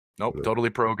Nope, totally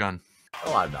pro gun.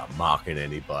 Oh, I'm not mocking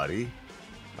anybody.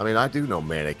 I mean, I do know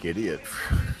Manic Idiot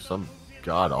for some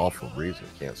god-awful reason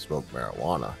can't smoke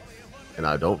marijuana. And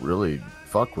I don't really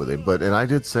fuck with him. And I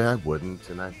did say I wouldn't,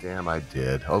 and I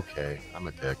did. Okay, I'm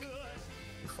a dick.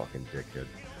 You fucking dickhead.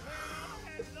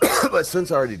 But since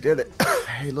I already did it,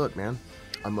 hey, look, man.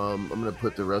 I'm gonna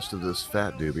put the rest of this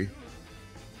fat doobie.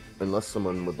 Unless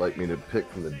someone would like me to pick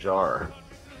from the jar.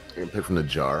 I can pick from the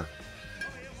jar.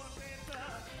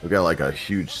 We got like a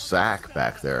huge sack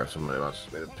back there. If somebody wants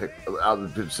me to pick,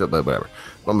 whatever.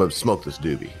 I'm gonna smoke this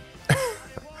doobie.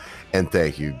 And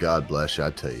thank you. God bless you.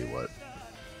 I tell you what.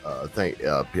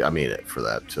 I mean it for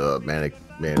that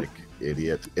manic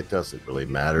idiot. It doesn't really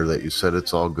matter that you said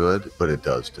it's all good, but it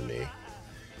does to me.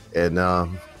 And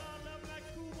I'm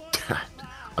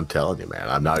telling you, man,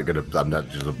 I'm not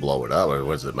just gonna blow it up.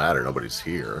 What does it matter? Nobody's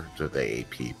here. Just 8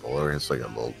 people, or it's like a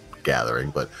little gathering.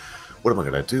 But what am I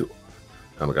gonna do?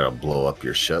 I'm gonna blow up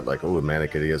your shit like, oh,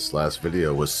 Manic Idiot's last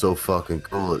video was so fucking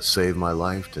cool. It saved my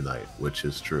life tonight, which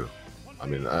is true. I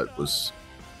mean, that was.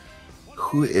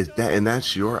 Who is that? And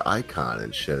that's your icon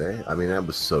and shit, eh? I mean, that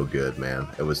was so good, man.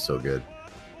 It was so good.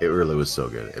 It really was so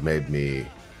good. It made me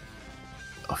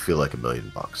feel like $1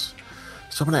 million.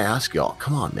 So I'm gonna ask y'all,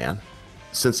 come on, man.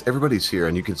 Since everybody's here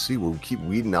and you can see we keep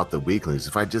weeding out the weaklings,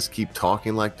 if I just keep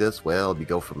talking like this, well, we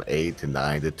go from 8 to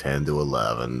 9 to 10 to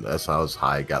 11. That's how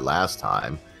high I got last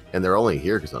time. And they're only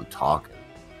here because I'm talking.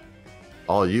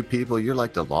 All you people, you're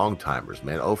like the long timers,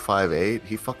 man. 058,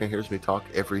 he fucking hears me talk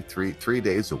every three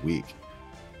days a week.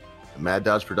 Mad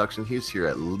Dodge Production, he's here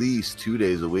at least 2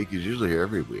 days a week. He's usually here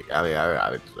every week. I mean,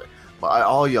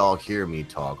 all y'all hear me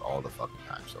talk all the fucking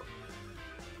time, so.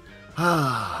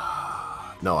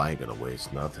 No, I ain't gonna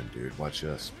waste nothing, dude. Watch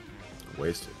this.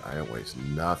 Waste it. I ain't waste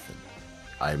nothing.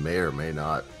 I may or may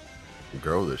not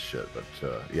grow this shit, but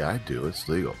yeah, I do. It's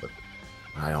legal, but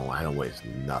I don't waste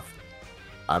nothing.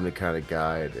 I'm the kind of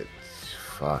guy that,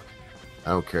 fuck, I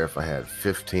don't care if I had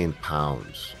 15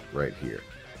 pounds right here.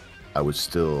 I would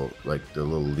still, like the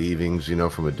little leavings, you know,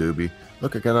 from a doobie.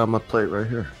 Look, I got it on my plate right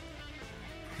here.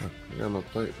 Look, I got it on my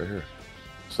plate right here.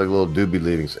 It's like little doobie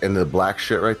leavings. And the black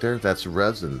shit right there, that's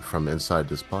resin from inside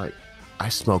this pipe. I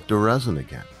smoked the resin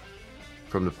again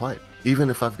from the pipe, even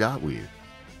if I've got weed.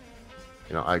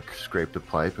 You know, I scrape the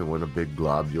pipe, and when a big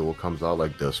globule comes out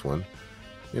like this one,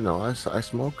 you know, I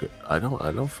smoke it. I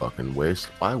don't fucking waste.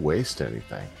 Why waste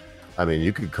anything? I mean,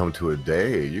 you could come to a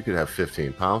day, you could have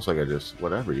 15 pounds, like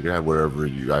whatever. You can have whatever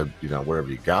whatever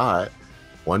you got.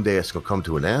 One day it's gonna come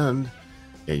to an end,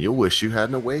 and you'll wish you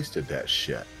hadn't wasted that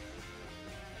shit.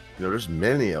 You know, there's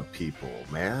many of people,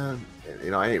 man.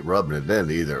 You know, I ain't rubbing it in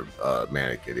either,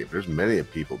 Manic Idiot. But there's many of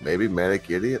people, maybe Manic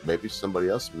Idiot, maybe somebody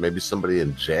else, maybe somebody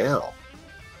in jail.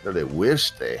 You know, they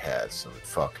wish they had some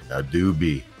fucking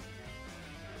doobie.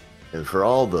 And for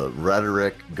all the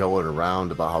rhetoric going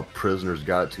around about how prisoners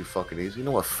got it too fucking easy, you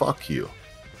know what? Fuck you.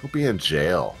 Go be in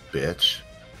jail, bitch.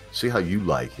 See how you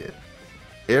like it.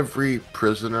 Every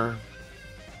prisoner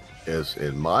is,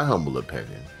 in my humble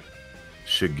opinion,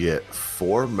 should get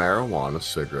 4 marijuana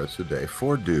cigarettes a day,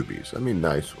 4 doobies. I mean,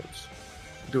 nice ones.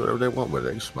 Do whatever they want with it.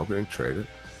 They can smoke it and trade it.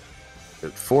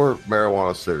 4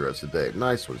 marijuana cigarettes a day.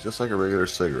 Nice ones, just like a regular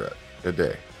cigarette a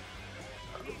day.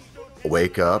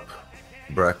 Wake up.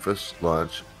 Breakfast,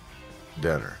 lunch,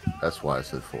 dinner. That's why I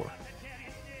said 4.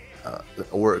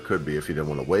 Or it could be, if you didn't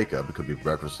want to wake up, it could be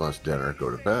breakfast, lunch, dinner, go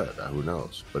to bed. Who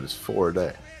knows? But it's 4 a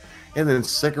day. And then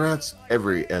cigarettes,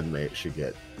 every inmate should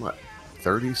get,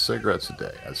 30 cigarettes a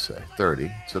day, I'd say.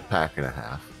 30. It's a pack and a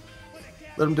half.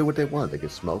 Let them do what they want. They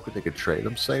could smoke it. They could trade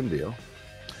them. Same deal.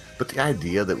 But the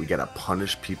idea that we got to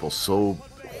punish people so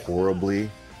horribly,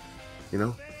 you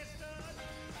know?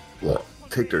 Well,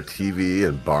 take their TV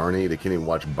and Barney. They can't even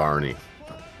watch Barney.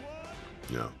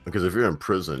 You know, because if you're in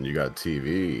prison, you got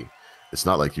TV. It's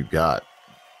not like you got,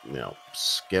 you know,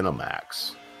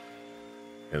 Skinamax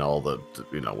and all the,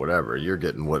 you know, whatever. You're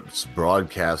getting what's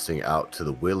broadcasting out to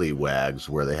the willy wags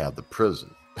where they have the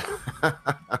prison.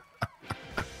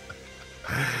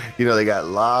 You know, they got a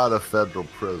lot of federal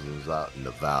prisons out in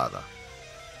Nevada.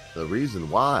 The reason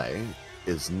why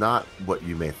is not what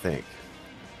you may think.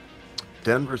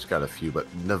 Denver's got a few,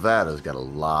 but Nevada's got a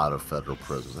lot of federal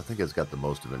prisons. I think it's got the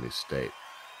most of any state.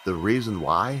 The reason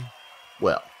why?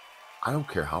 Well, I don't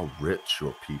care how rich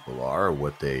your people are or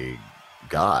what they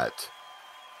got.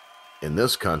 In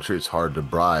this country, it's hard to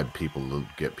bribe people to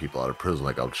get people out of prison,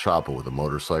 like El Chapo with a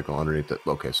motorcycle underneath it.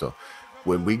 Okay, so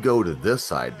when we go to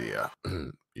this idea,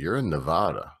 you're in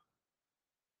Nevada.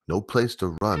 No place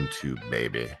to run to,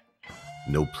 baby.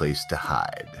 No place to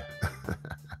hide.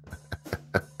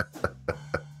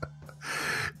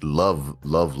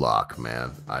 Lovelock,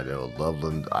 man. I know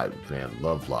Loveland.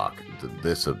 Lovelock.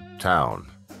 This a town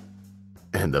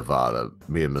in Nevada.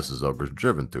 Me and Mrs. Ogre's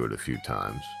driven through it a few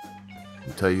times.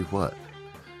 And tell you what,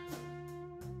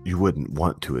 you wouldn't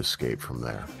want to escape from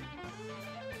there.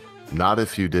 Not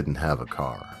if you didn't have a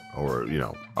car or,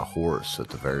 a horse at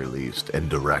the very least, and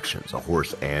directions. A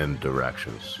horse and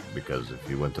directions. Because if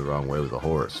you went the wrong way with a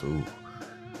horse, ooh,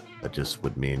 that just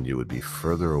would mean you would be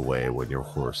further away when your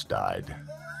horse died.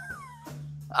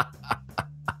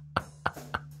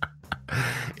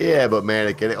 Yeah, but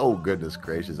Manic Idiot, oh goodness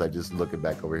gracious, I just looking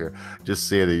back over here, just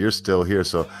seeing that you're still here.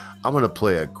 So I'm going to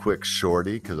play a quick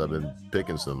shorty because I've been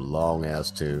picking some long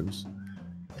ass tunes.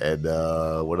 And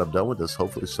when I'm done with this,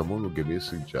 hopefully someone will give me a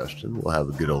suggestion. We'll have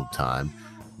a good old time.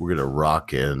 We're going to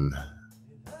rock in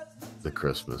the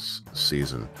Christmas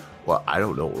season. Well, I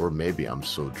don't know, or maybe I'm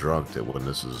so drunk that when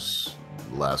this is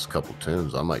the last couple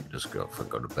tunes, I might just go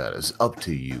to bed. It's up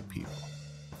to you people.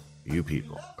 You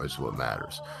people is what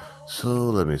matters. So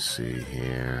let me see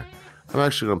here. I'm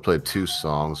actually going to play 2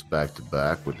 songs back to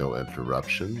back with no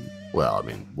interruption. Well,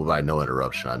 by no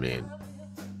interruption, I mean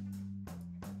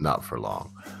not for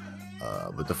long.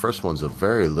 But the first one's a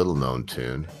very little known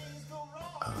tune.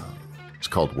 It's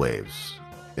called Waves.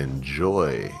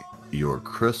 Enjoy your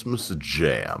Christmas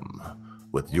jam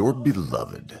with your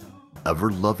beloved,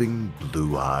 ever-loving,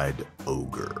 blue-eyed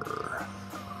ogre.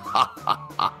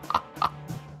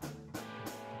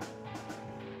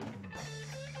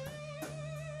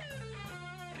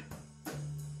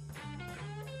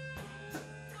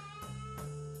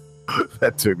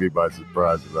 That took me by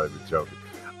surprise. I'm not even joking.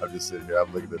 I'm just sitting here.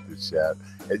 I'm looking at the chat.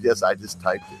 And yes, I just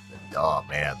typed it. And, oh,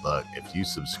 man, look. If you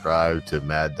subscribe to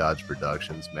Mad Dodge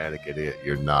Productions, Manic Idiot,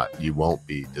 you won't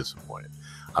be disappointed.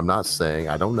 I'm not saying,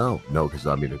 I don't know. No, because,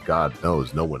 God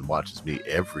knows no one watches me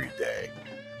every day.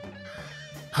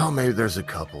 Oh, maybe there's a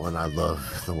couple, and I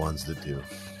love the ones that do.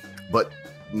 But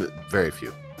very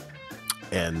few.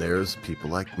 And there's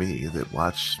people like me that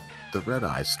watch the Red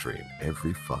Eye stream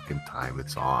every fucking time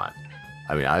it's on.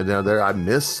 I know I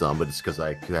miss some, but it's because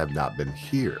I have not been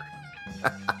here.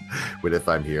 But if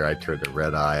I'm here, I turn the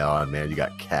Red Eye on, man. You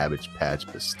got Cabbage Patch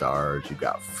Bastards, you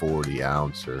got 40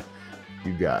 Ouncer,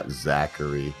 you got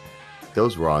Zachary.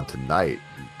 Those were on tonight,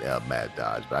 Mad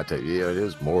Dodge. But I tell you,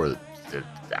 there's more that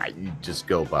you just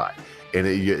go by. And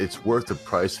it's worth the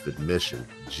price of admission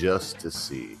just to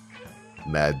see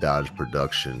Mad Dodge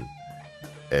Production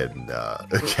and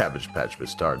Cabbage Patch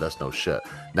Bastard. That's no shit.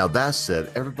 Now, that said,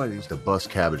 everybody needs to bust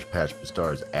Cabbage Patch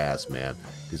Bastard's ass, man,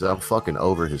 because I'm fucking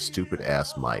over his stupid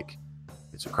ass mic.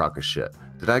 It's a crock of shit.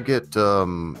 Did I get,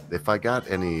 if I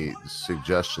got any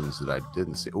suggestions that I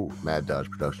didn't see? Oh, Mad Dodge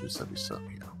Productions sent me something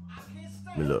here.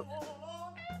 Let me look.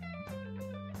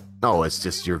 No, it's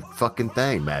just your fucking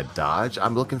thing, Mad Dodge.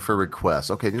 I'm looking for requests.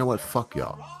 Okay, you know what? Fuck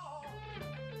y'all.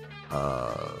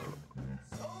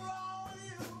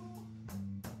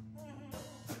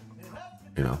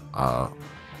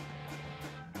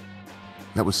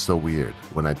 That was so weird.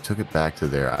 When I took it back to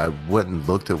there, I went and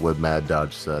looked at what Mad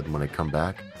Dodge said. And when I come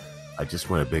back, I just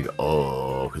went a big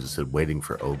because it said waiting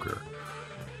for Ogre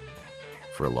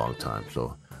for a long time.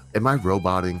 So am I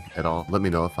roboting at all? Let me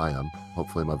know if I am.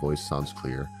 Hopefully my voice sounds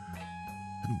clear.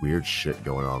 Been weird shit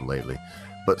going on lately.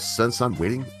 But since I'm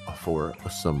waiting for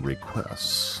some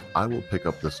requests, I will pick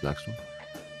up this next one.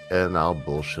 And I'll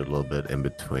bullshit a little bit in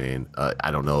between.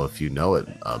 I don't know if you know it,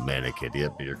 Manic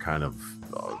Idiot, but you're kind of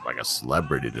like a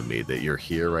celebrity to me. That you're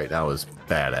here right now is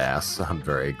badass. I'm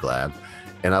very glad.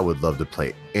 And I would love to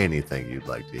play anything you'd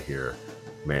like to hear,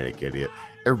 Manic Idiot.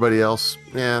 Everybody else,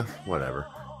 yeah, whatever.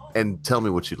 And tell me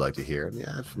what you'd like to hear.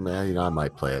 And I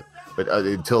might play it. But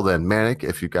until then, Manic,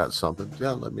 if you got something,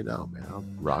 let me know, man. I'll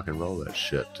rock and roll that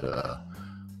shit.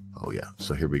 Oh, yeah.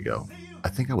 So here we go. I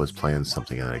think I was playing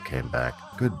something and I came back.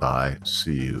 Goodbye.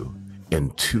 See you in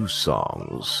 2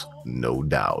 songs. No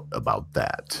doubt about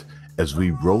that. As we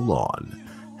roll on,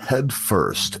 head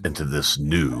first into this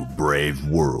new brave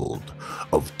world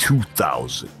of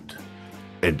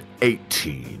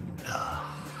 2018.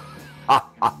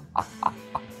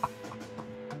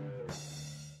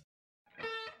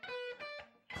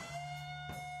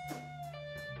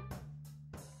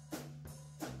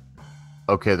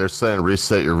 Okay, they're saying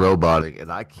reset your roboting,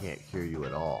 and I can't hear you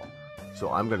at all.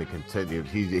 So I'm going to continue.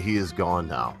 He is gone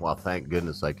now. Well, thank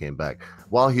goodness I came back.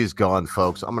 While he's gone,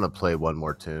 folks, I'm going to play one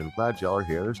more tune. Glad y'all are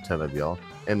here. There's 10 of y'all.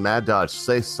 And Mad Dodge,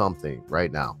 say something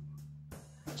right now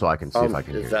so I can see if I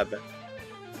can hear that better?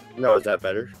 No, is that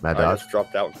better? Mad Dodge? I just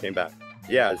dropped out and came back.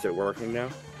 Yeah, is it working now?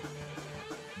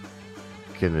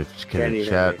 Can it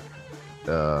chat?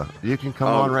 You can come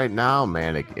on right now,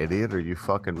 Manic Idiot. Are you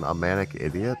fucking a Manic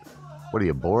Idiot? What are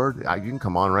you bored? You can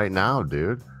come on right now,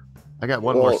 dude. I got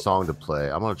one more song to play.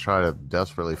 I'm gonna try to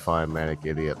desperately find Manic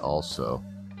Idiot also,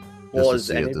 just to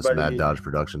see if this Mad Dodge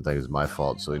production thing is my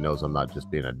fault, so he knows I'm not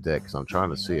just being a dick. Because I'm trying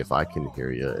to see if I can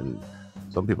hear you. And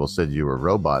some people said you were a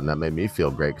robot, and that made me feel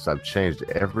great because I've changed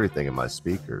everything in my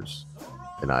speakers,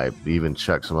 and I even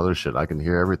checked some other shit. I can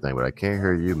hear everything, but I can't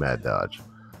hear you, Mad Dodge.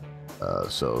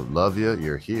 So love you.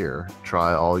 You're here.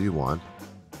 Try all you want.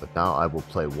 But now I will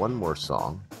play one more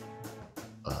song.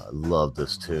 Love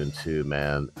this tune too,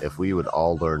 man. If we would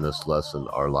all learn this lesson,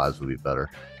 our lives would be better.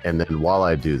 And then while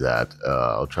I do that,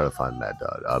 I'll try to find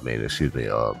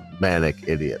Manic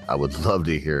Idiot. I would love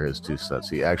to hear his 2 cents.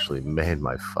 He actually made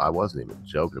I wasn't even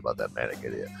joking about that Manic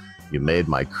Idiot. You made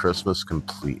my Christmas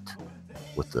complete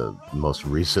with the most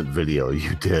recent video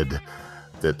you did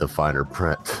that the finer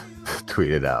print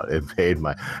tweeted out. It made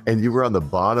and you were on the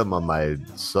bottom of my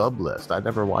sub list. I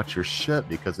never watch your shit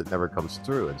because it never comes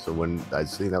through. And so when I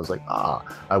seen that, I was like,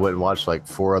 I went and watched like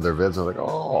 4 other vids. I was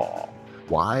like,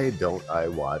 why don't I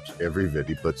watch every vid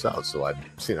he puts out? So I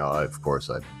put you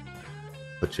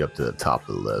up to the top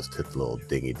of the list, hit the little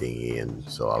dingy, and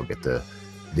so I'll get the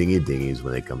dingies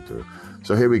when they come through.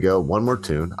 So here we go. One more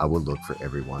tune. I will look for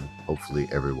everyone. Hopefully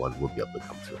everyone will be able to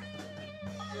come through.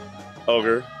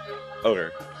 Ogre.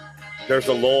 There's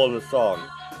a lull in the song.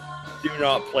 Do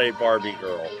not play Barbie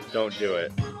Girl. Don't do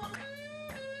it.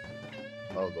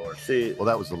 Oh, Lord. See, well,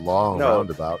 that was a long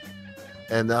roundabout.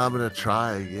 And now I'm going to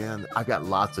try again. I got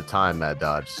lots of time, Mad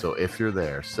Dodge. So if you're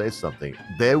there, say something.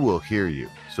 They will hear you.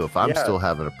 So if I'm still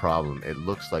having a problem, it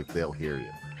looks like they'll hear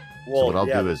you. Well, so what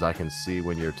I'll do is I can see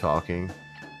when you're talking.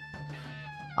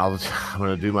 I'm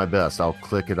going to do my best. I'll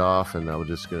click it off, and I'm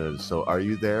just going to... So are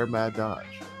you there, Mad Dodge?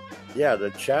 Yeah, the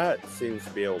chat seems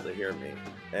to be able to hear me.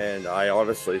 And I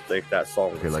honestly think that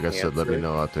song was like Cancer. I said, let me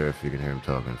know out there if you can hear him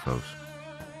talking, folks.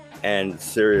 And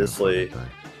seriously...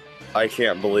 I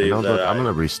can't believe that. I'm going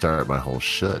to restart my whole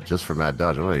shit just for Mad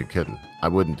Dodge. I'm not even kidding. I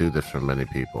wouldn't do this for many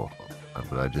people,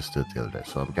 but I just did the other day.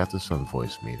 So I've got this on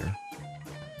voice meter.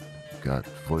 Got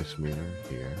voice meter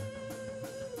here.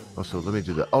 Oh, so let me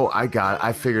do that. Oh, I got it.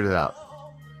 I figured it out.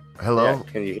 Hello?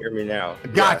 Yeah, can you hear me now?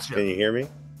 Gotcha. Yeah, can you hear me?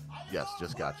 Yes,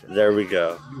 just gotcha. There we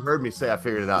go. You heard me say I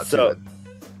figured it out. So,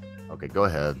 okay, go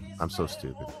ahead. I'm so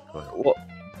stupid. Go ahead.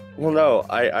 Well, no,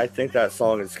 I think that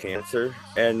song is Cancer.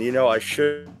 And, I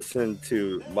should listen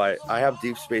to I have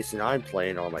Deep Space Nine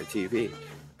playing on my TV.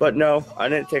 But no, I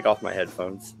didn't take off my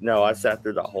headphones. No, I sat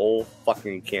through the whole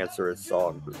fucking Cancerous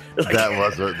song.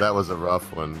 That was a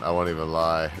rough one. I won't even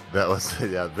lie. That was,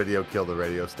 Video Killed the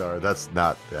Radio Star. That's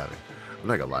not, I'm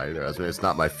not gonna lie either. I mean, it's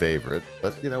not my favorite.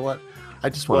 But you know what? I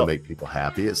just want to make people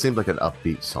happy. It seemed like an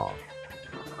upbeat song.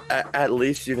 At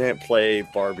least you didn't play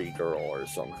Barbie Girl or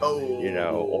something,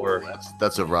 or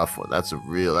that's a rough one. That's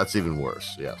even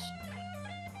worse. Yes.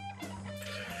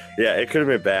 Yeah, it could have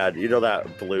been bad. You know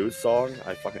that Blue song?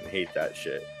 I fucking hate that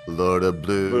shit. Lord of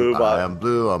Blue, I am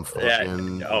blue. I'm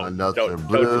fucking another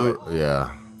blue.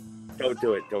 Yeah. Don't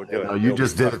do it. Don't do it. No, you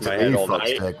just did it to me,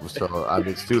 fuckstick. So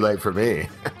it's too late for me.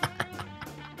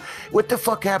 What the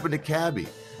fuck happened to Cabby?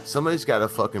 Somebody's got to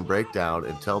fucking break down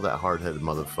and tell that hard-headed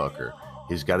motherfucker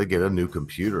he's got to get a new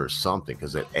computer or something,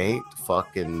 because it ain't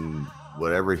fucking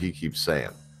whatever he keeps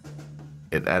saying.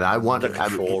 And I want the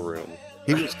control room.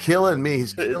 He was killing me.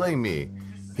 He's killing me.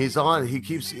 He's on. He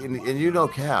keeps, and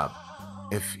Cab,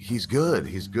 if he's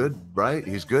good, right?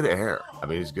 He's good air. I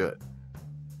mean, he's good.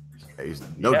 He's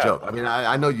no joke. I mean,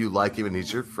 I know you like him and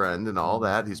he's your friend and all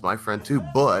that. He's my friend too.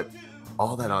 But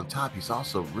all that on top, he's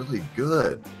also really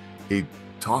good. He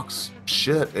talks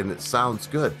shit and it sounds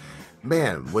good.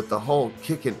 Man, with the whole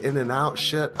kicking in and out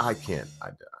shit, I can't.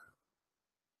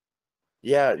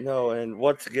 Yeah, no, and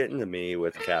what's getting to me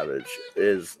with Cabbage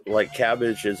is,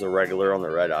 Cabbage is a regular on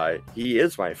the Red Eye. He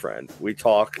is my friend. We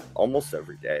talk almost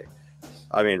every day.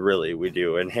 I mean, really, we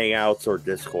do. In Hangouts or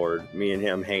Discord, me and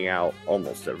him hang out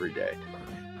almost every day.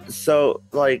 So,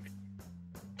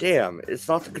 damn, it's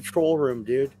not the control room,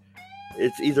 dude.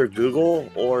 It's either Google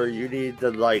or you need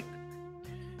to,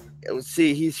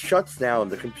 see, he shuts down.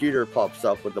 The computer pops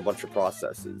up with a bunch of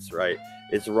processes, right?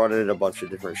 It's running a bunch of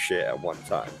different shit at one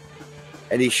time.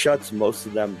 And he shuts most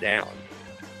of them down.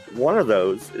 One of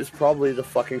those is probably the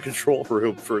fucking control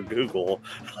room for Google.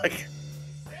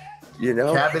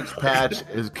 Cabbage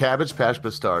Patch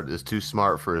Bastard is too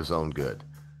smart for his own good.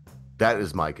 That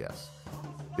is my guess.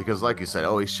 Because like you said,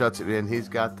 he shuts it in. He's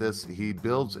got this. He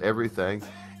builds everything.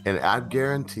 And I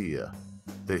guarantee you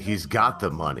that he's got the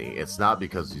money. It's not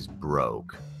because he's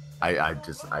broke. I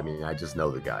just know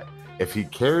the guy. If he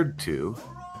cared to,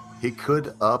 he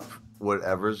could up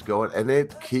whatever's going, and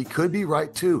he could be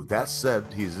right too. That said,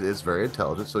 he is very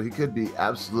intelligent, so he could be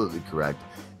absolutely correct.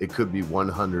 It could be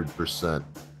 100%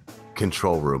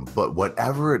 control room, but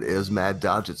whatever it is, Mad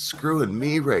Dodge, it's screwing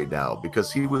me right now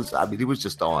because he was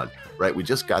just on, right? We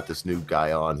just got this new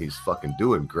guy on. He's fucking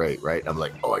doing great, right? I'm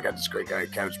like, oh, I got this great guy,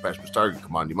 Cabbage Patch Target.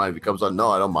 Come on, do you mind if he comes on?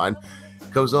 No, I don't mind.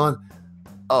 Comes on.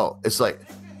 Oh, it's like,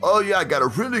 oh yeah, I got a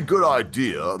really good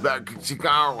idea. That's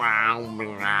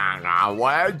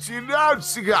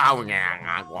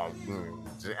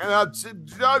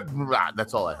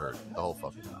all I heard the whole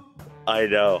fucking time. I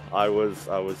know. I was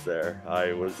there.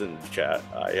 I was in the chat.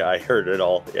 I heard it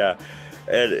all. Yeah,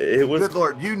 and it was. Good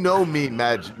Lord, you know me,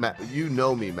 Mad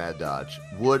Dodge.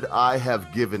 Would I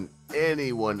have given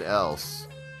anyone else?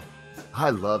 I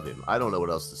love him. I don't know what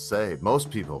else to say. Most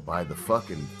people, by the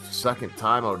fucking second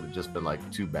time, I would have just been like,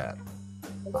 too bad.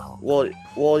 Oh.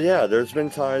 Well, yeah. There's been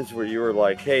times where you were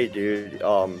like, "Hey, dude,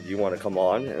 you want to come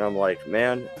on?" And I'm like,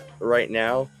 "Man, right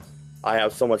now, I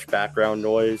have so much background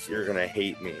noise. You're gonna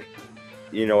hate me."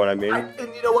 You know what I mean? And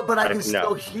you know what? But I can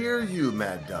still hear you,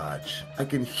 Mad Dodge. I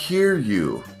can hear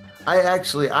you.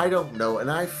 I don't know, and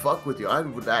I fuck with you.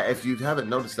 If you haven't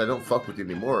noticed, I don't fuck with you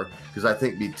anymore because I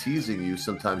think me teasing you,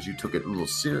 sometimes you took it a little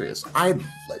serious. I'm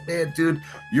like, man, dude,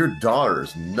 your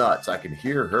daughter's nuts. I can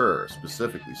hear her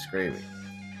specifically screaming.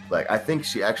 Like, I think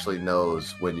she actually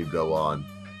knows when you go on,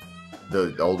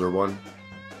 the older one,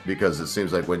 because it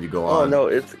seems like when you go on. Oh no,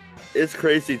 it's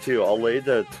crazy too. I'll lay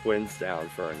the twins down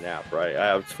for a nap, right? I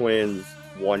have twins,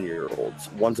 1-year-olds.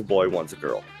 One's a boy, one's a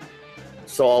girl.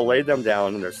 So I'll lay them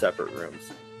down in their separate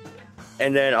rooms.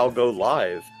 And then I'll go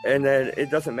live. And then it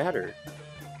doesn't matter.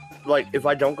 Like, if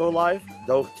I don't go live,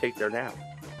 they'll take their nap.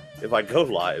 If I go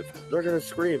live, they're going to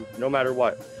scream no matter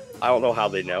what. I don't know how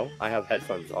they know. I have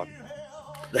headphones on.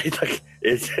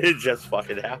 It just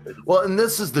fucking happens. Well, and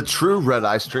this is the true Red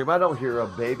Eye stream. I don't hear a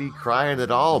baby crying at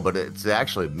all, but it's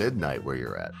actually midnight where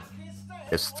you're at.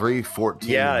 It's 3:14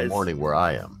 in the morning where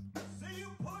I am.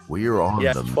 We are on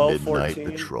the midnight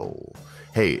patrol.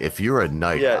 Hey, if you're a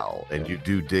night owl and you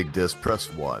do dig this, press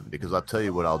 1, because I'll tell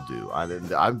you what I'll do.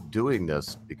 I'm doing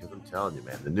this because I'm telling you,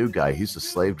 man, the new guy, he's a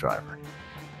slave driver.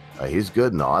 He's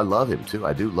good and all. I love him too.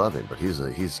 I do love him, but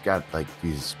he's got like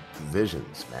these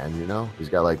visions, man. You know, he's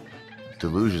got like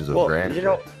delusions of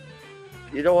grandeur.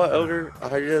 You know what, Ogre?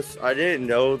 I didn't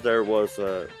know there was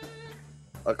a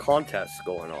contest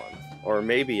going on, or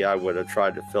maybe I would have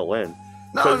tried to fill in.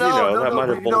 No.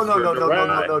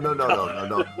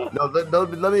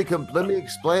 Let me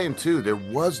explain too. There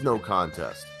was no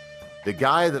contest. The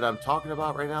guy that I'm talking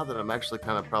about right now, that I'm actually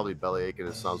kind of probably belly aching,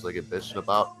 it sounds like a bitching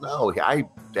about. No, I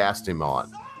asked him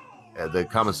on. The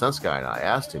Common Sense guy and I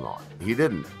asked him on. He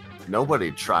didn't.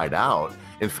 Nobody tried out.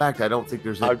 In fact, I don't think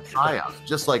there's any tryouts.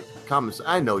 Just like Common Sense.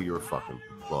 I know you were fucking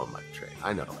blowing my train.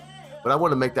 I know. But I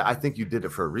want to make that. I think you did it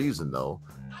for a reason, though.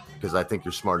 Because I think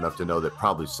you're smart enough to know that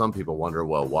probably some people wonder,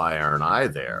 well, why aren't I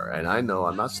there? And I know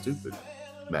I'm not stupid,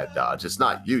 Mad Dodge. It's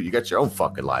not you. You got your own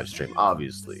fucking live stream,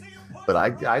 obviously. But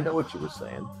I know what you were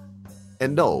saying.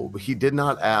 And no, he did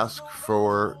not ask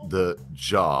for the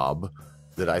job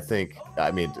that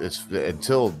it's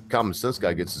until Common Sense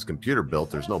guy gets his computer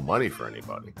built, there's no money for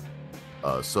anybody.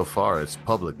 So far, it's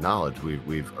public knowledge.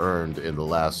 We've earned in the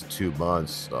last 2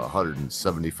 months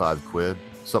 175 quid,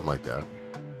 something like that.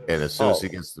 And as soon as he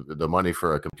gets the money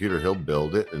for a computer, he'll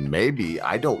build it. And maybe,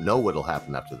 I don't know what'll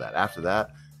happen after that. After that,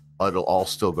 it'll all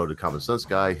still go to Common Sense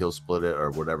guy. He'll split it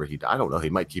or whatever I don't know. He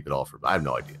might keep it all I have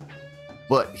no idea.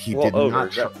 But he did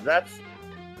not.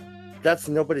 That's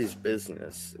nobody's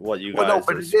business. What you guys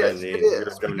are spending. It is.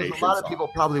 A lot of people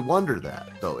probably wonder that,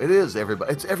 though. It is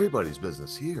everybody. It's everybody's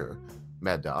business here,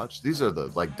 Mad Dodge. These are the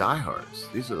diehards.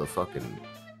 These are the fucking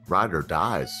ride or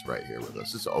dies right here with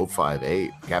us. This is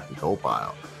 058 Captain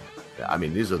Copile. I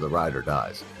mean, these are the ride or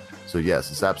dies. So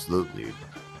yes,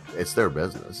 it's their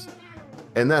business.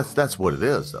 And that's what it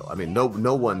is, though. I mean, no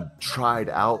one tried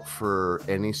out for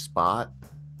any spot.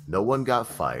 No one got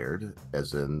fired,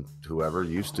 as in whoever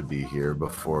used to be here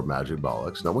before Magic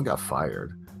Bollocks. No one got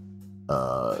fired.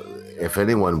 If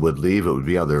anyone would leave, it would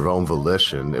be on their own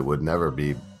volition. It would never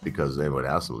be because anyone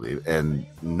asked them to leave. And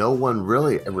no one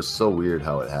really. It was so weird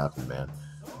how it happened, man.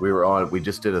 We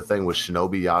just did a thing with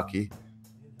Shinobi Yaki.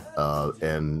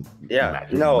 And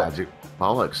Magic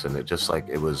Bollocks, and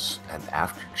it was an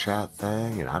after chat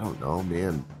thing, and I don't know,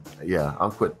 man. Yeah,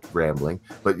 I'll quit rambling.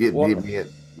 But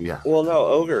yeah. Well, no,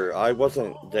 Ogre, I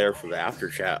wasn't there for the after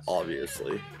chat,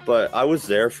 obviously, but I was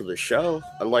there for the show.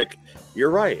 Like,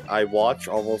 you're right. I watch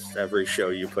almost every show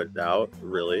you put out,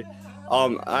 really.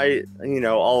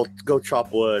 I'll go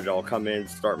chop wood. I'll come in,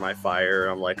 start my fire.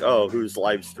 I'm like, oh, who's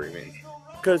live streaming?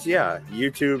 Because, yeah,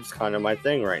 YouTube's kind of my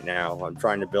thing right now. I'm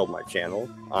trying to build my channel.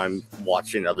 I'm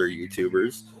watching other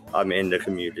YouTubers. I'm in the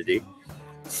community.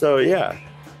 So, yeah.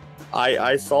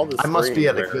 I saw the I must be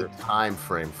at a where, good time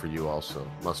frame for you also.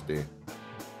 Must be.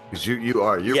 Because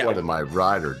you're Yeah. one of my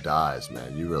ride or dies,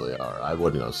 man. You really are. I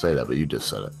wouldn't even say that, but you just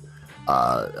said it.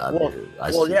 I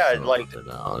see yeah, some like, right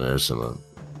now, and there's some.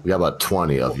 We got about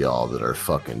 20 of y'all that are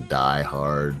fucking die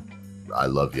hard. I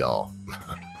love y'all.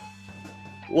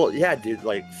 well, yeah, dude,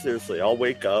 like, seriously, I'll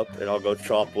wake up and I'll go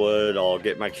chop wood, I'll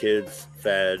get my kids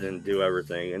fed and do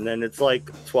everything, and then it's like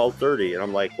 12:30, and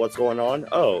I'm like, what's going on?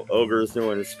 Oh, Ogre's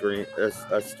doing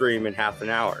a stream in half an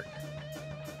hour.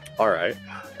 All right.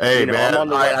 Hey, You know, man, I'm on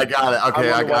the I got it.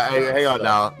 Okay, I'm on the West hey, Coast, hang on so-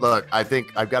 now. Look, I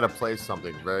think I've got to play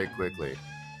something very quickly.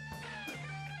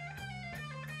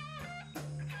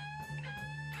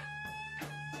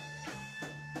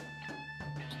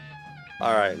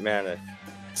 All right, Manic.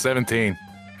 17.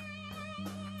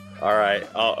 All right,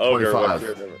 Ogre, 25. what's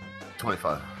your number?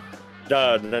 25.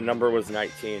 The number was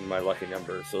 19, my lucky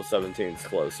number, so 17's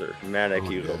closer. Manic,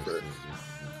 you go first.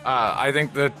 I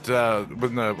think that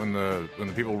when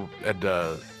the people had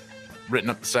written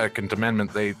up the Second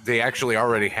Amendment, they actually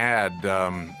already had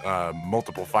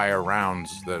multiple fire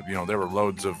rounds. That there were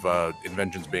loads of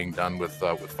inventions being done with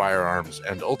firearms,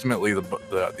 and ultimately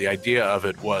the idea of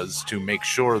it was to make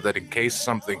sure that in case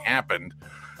something happened,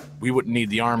 we wouldn't need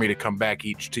the army to come back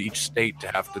to each state to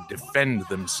have to defend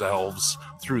themselves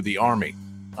through the army.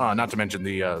 Not to mention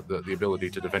the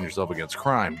ability to defend yourself against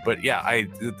crime. But yeah,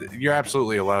 you're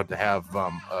absolutely allowed to have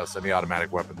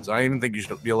semi-automatic weapons. I even think you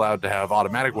should be allowed to have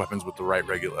automatic weapons with the right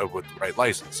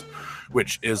license,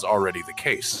 which is already the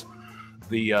case.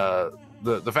 The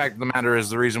fact of the matter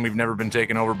is, the reason we've never been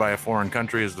taken over by a foreign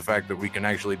country is the fact that we can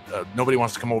actually nobody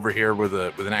wants to come over here with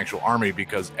an actual army,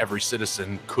 because every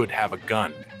citizen could have a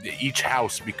gun. Each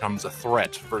house becomes a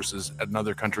threat versus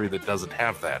another country that doesn't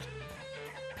have that.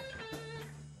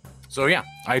 So yeah,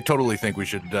 I totally think we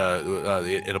should.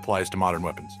 It applies to modern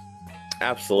weapons.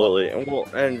 Absolutely,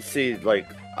 and see, like,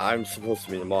 I'm supposed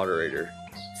to be the moderator,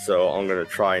 so I'm gonna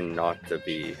try not to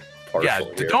be partial. Yeah,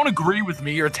 here. don't agree with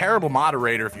me. You're a terrible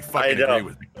moderator if you fucking agree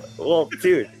with me. Well,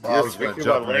 dude, I you're was going to speaking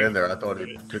jump about right in there. I thought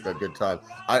it took a good time.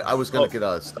 I was going to get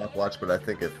a stopwatch, but I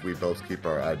think if we both keep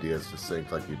our ideas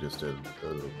succinct like you just did,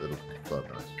 it'll be fun.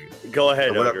 Go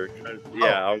ahead, So Ogre.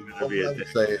 Yeah, I'm gonna be I would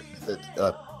say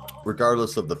that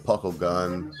regardless of the puckle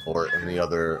gun or any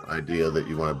other idea that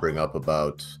you want to bring up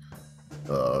about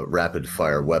rapid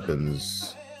fire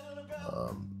weapons,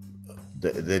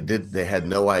 they had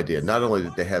no idea. Not only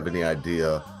did they have any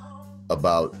idea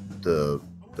about the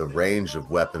range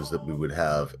of weapons that we would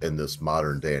have in this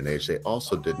modern day and age, they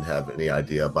also didn't have any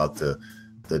idea about the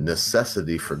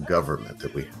necessity for government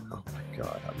that we. Oh my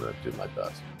God, I'm going to do my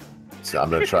best. So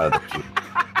I'm going to try to.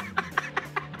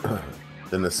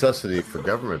 The necessity for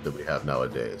government that we have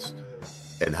nowadays,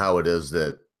 and how it is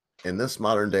that in this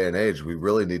modern day and age, we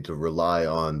really need to rely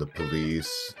on the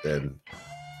police and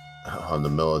on the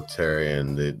military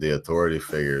and the authority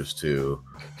figures to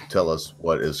tell us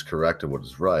what is correct and what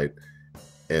is right.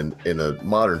 And in a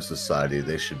modern society,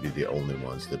 they should be the only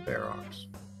ones that bear arms.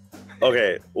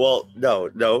 Okay, well, no,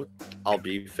 I'll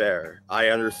be fair. I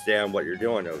understand what you're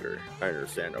doing, Ogre. I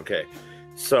understand. Okay,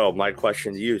 so my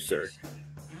question to you, sir.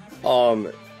 All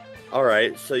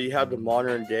right, so you have the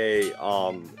modern day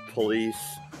police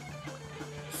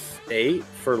state,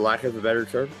 for lack of a better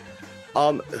term.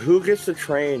 Who gets to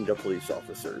train the police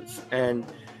officers, and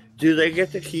do they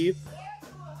get to keep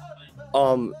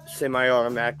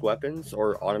semi-automatic weapons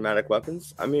or automatic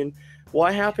weapons? I mean,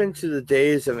 what happened to the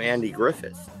days of Andy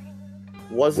Griffith?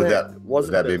 Would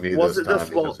that be me this time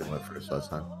because it went first last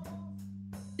time?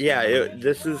 Yeah,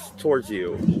 this is towards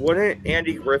you. Wouldn't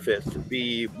Andy Griffith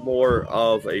be more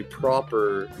of a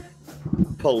proper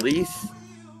police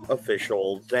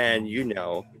official than,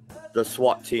 the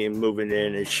SWAT team moving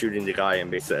in and shooting the guy in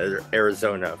base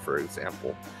Arizona, for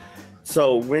example?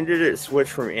 So when did it switch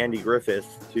from Andy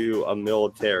Griffith to a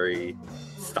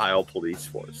military-style police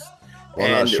force? Well,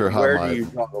 I'm not sure how where do you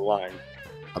draw the line?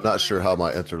 I'm not sure how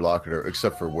my interlocutor,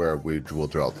 except for where we will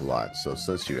draw the line. So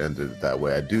since you ended it that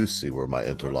way, I do see where my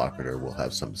interlocutor will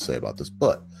have something to say about this.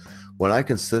 But when I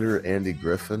consider Andy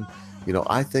Griffin,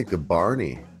 I think of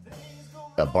Barney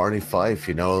Fife.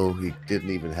 He didn't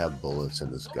even have bullets in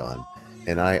his gun.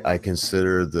 And I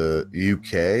consider the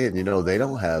UK, and they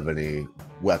don't have any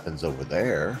weapons over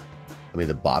there. I mean,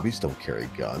 the Bobbies don't carry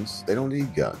guns. They don't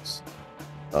need guns.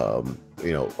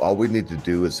 All we need to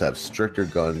do is have stricter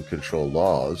gun control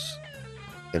laws.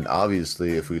 And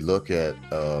obviously, if we look at,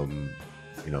 the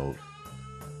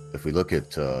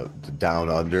Down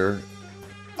Under,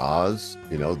 Oz,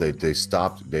 you know, they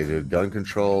stopped, they did gun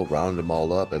control, rounded them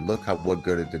all up, and look what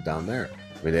good it did down there.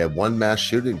 I mean, they had one mass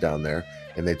shooting down there,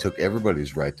 and they took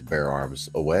everybody's right to bear arms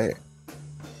away,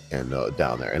 and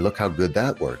down there, and look how good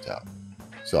that worked out.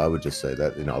 So I would just say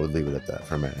that, you know, I would leave it at that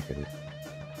for a minute.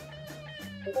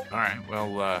 All right.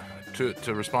 Well,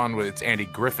 to respond with, it's Andy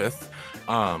Griffith,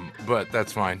 but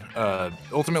that's fine.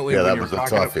 Ultimately, yeah, when that you was were a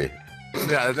talking toughie.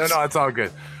 Yeah, no, it's all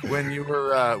good. When you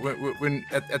were when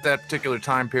at that particular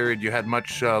time period, you had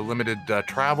much limited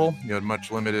travel, you had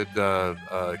much limited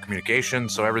communication,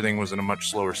 so everything was in a much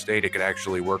slower state. It could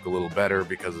actually work a little better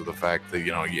because of the fact that,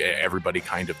 you know, everybody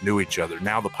kind of knew each other.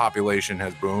 Now the population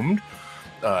has boomed.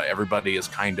 Everybody is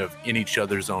kind of in each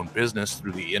other's own business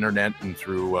through the internet and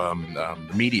through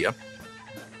the media.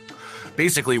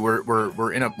 Basically,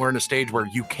 we're in a stage where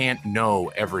you can't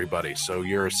know everybody, so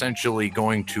you're essentially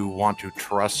going to want to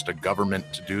trust a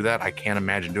government to do that. I can't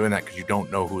imagine doing that because you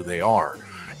don't know who they are.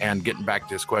 And getting back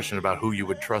to this question about who you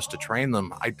would trust to train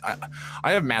them,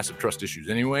 I have massive trust issues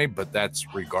anyway, but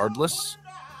that's regardless.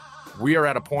 We are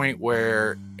at a point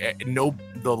where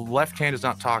the left hand is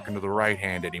not talking to the right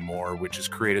hand anymore, which has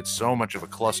created so much of a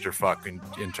clusterfuck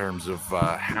in terms of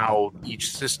how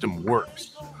each system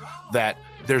works, that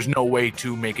there's no way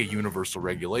to make a universal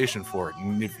regulation for it.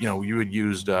 And if, you know, you had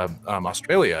used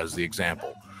Australia as the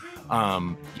example.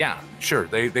 Yeah, sure,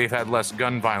 they've had less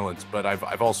gun violence, but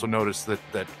I've also noticed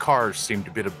that cars seem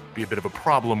to be a bit of a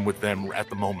problem with them at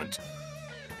the moment.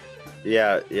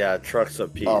 Yeah, trucks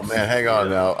of peace. Oh man, hang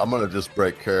on now. I'm gonna just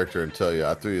break character and tell you,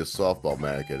 I threw you a softball,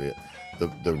 Manic Idiot.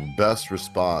 The best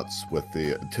response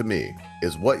to me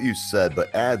is what you said,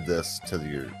 but add this to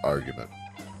your argument.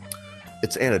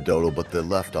 It's anecdotal, but the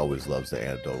left always loves the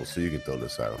anecdotal, so you can throw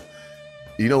this at them.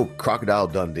 You know, Crocodile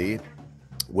Dundee,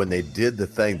 when they did the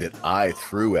thing that I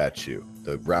threw at you,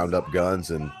 the roundup guns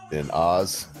in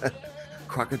Oz,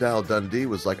 Crocodile Dundee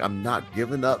was like, I'm not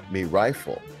giving up me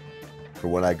rifle for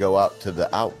when I go out to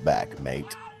the outback,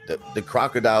 mate. The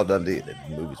Crocodile Dundee, the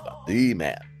movie's about the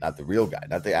man, not the real guy,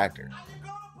 not the actor.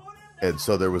 And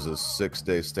so there was a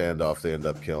 6-day standoff. They ended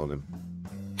up killing him.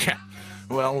 Yeah.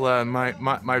 Well,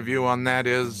 my view on that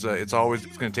is it's going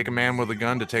to take a man with a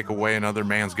gun to take away another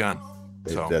man's gun.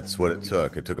 So that's what it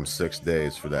took. It took them 6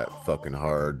 days for that fucking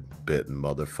hard-bitten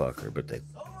motherfucker. But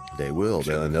they will.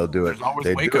 They'll do it.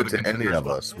 They do it to any of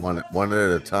us, one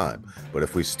at a time. But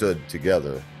if we stood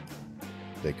together,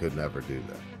 they could never do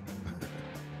that.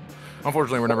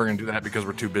 Unfortunately, we're never going to do that because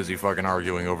we're too busy fucking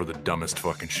arguing over the dumbest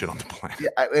fucking shit on the planet. Yeah,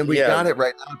 and we got it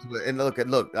right now to it. And look,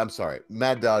 I'm sorry.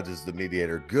 Mad Dodge is the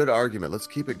mediator. Good argument. Let's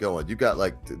keep it going. You got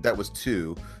that was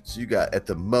 2. So you got at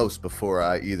the most, before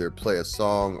I either play a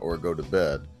song or go to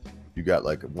bed, you got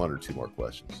 1 or 2 more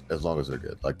questions, as long as they're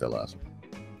good, like that last one.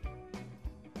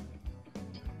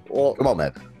 Well, come on,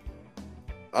 man.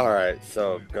 All right,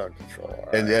 so gun control.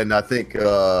 And I think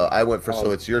I went first, so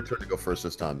it's your turn to go first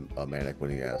this time, Manic, when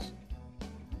he asks.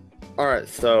 All right,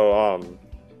 so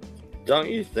don't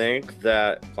you think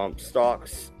that bump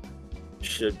stocks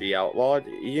should be outlawed?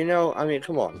 You know, I mean,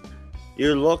 come on.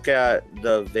 You look at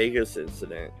the Vegas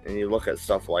incident and you look at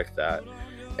stuff like that,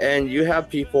 and you have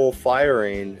people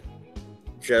firing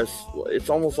it's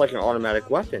almost like an automatic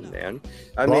weapon, man.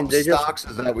 I mean, they stocks?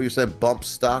 Is that what you said? Bump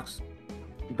stocks?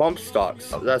 Bump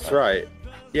stocks, that's right.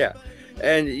 Yeah,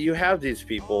 and you have these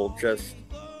people just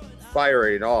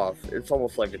firing off. It's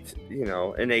almost like it's, you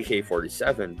know, an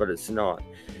AK-47, but it's not.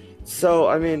 So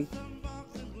I mean,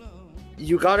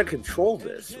 you got to control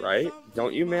this, right?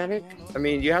 Don't you, Manic? I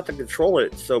mean, you have to control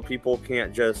it so people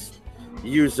can't just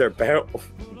use their belt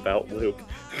loop.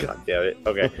 God damn it.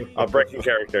 Okay, I'm breaking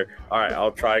character. All right,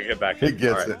 I'll try and get back. He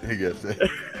gets it.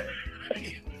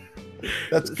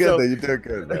 That's good. You're doing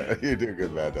good, man. You're doing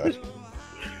good, man, Dodge.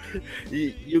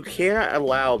 You can't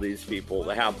allow these people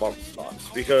to have bump stocks,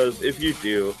 because if you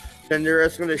do, then they're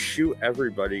just going to shoot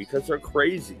everybody because they're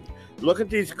crazy. Look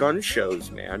at these gun shows,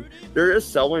 man. They're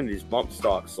just selling these bump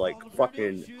stocks like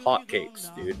fucking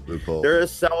hotcakes, dude. Loophole. They're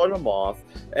just selling them off,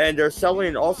 and they're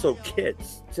selling also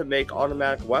kits to make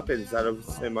automatic weapons out of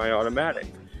semi-automatic.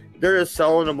 They're just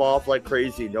selling them off like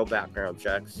crazy, no background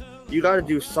checks. You got to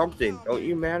do something, don't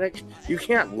you, Manic? You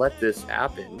can't let this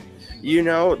happen. You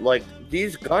know,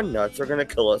 these gun nuts are going to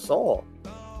kill us all.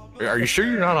 Are you sure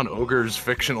you're not on Ogre's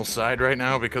fictional side right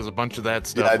now? Because a bunch of that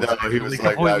stuff he was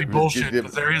completely bullshit.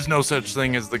 Because there is no such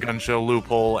thing as the gun show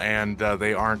loophole, and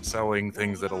they aren't selling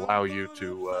things that allow you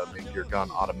to make your gun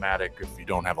automatic if you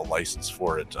don't have a license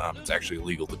for it. It's actually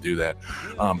illegal to do that.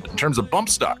 In terms of bump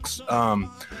stocks,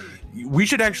 we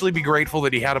should actually be grateful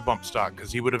that he had a bump stock,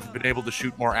 because he would have been able to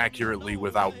shoot more accurately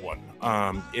without one.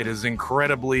 It is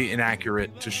incredibly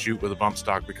inaccurate to shoot with a bump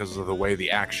stock because of the way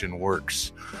the action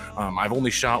works. I've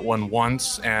only shot one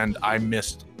once, and I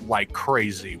missed like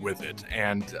crazy with it.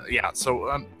 And yeah,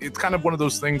 so it's kind of one of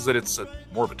those things that it's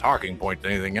more of a talking point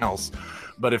than anything else.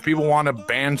 But if people want to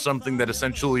ban something that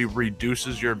essentially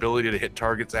reduces your ability to hit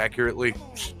targets accurately,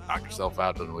 knock yourself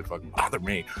out. Doesn't really fucking bother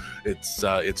me.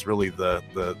 It's really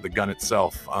the gun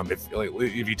itself.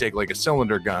 If you take like a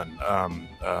cylinder gun,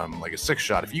 like a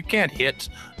 6-shot, if you can't hit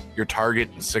your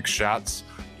target in 6 shots,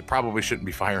 you probably shouldn't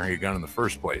be firing a gun in the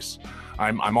first place.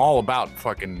 I'm all about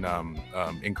fucking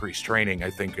increased training. I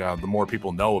think the more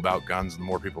people know about guns, the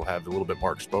more people have a little bit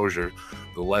more exposure,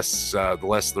 the less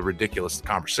the ridiculous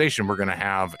conversation we're gonna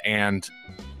have, and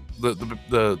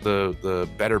the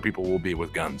better people will be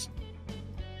with guns.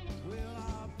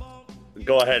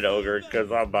 Go ahead, Ogre,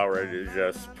 because I'm about ready to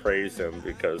just praise him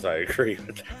because I agree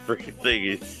with everything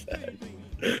he said.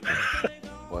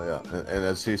 Well, yeah, and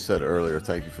as he said earlier,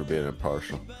 thank you for being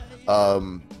impartial.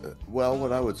 Well,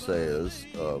 what I would say is,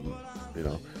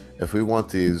 if we want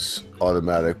these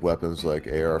automatic weapons like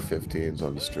AR-15s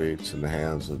on the streets in the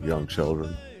hands of young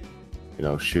children,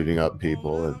 shooting up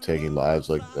people and taking lives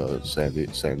like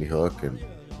Sandy Hook, and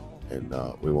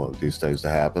we want these things to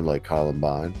happen like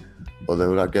Columbine, well,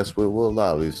 then I guess we will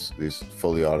allow these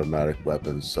fully automatic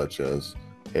weapons such as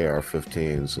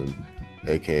AR-15s and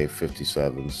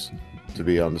AK-57s to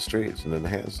be on the streets and in the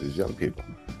hands of these young people.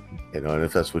 And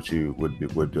if that's what you would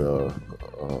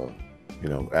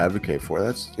advocate for,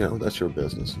 that's your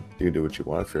business. You can do what you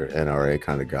want if you're an NRA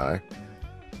kind of guy.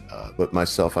 But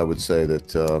myself, I would say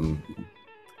that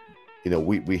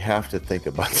we have to think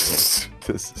about this.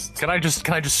 Can I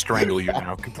just strangle you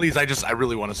now? Please, I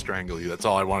really want to strangle you. That's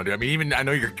all I want to do. I mean, even I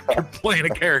know you're playing a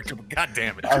character, but god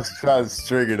damn it. I was trying to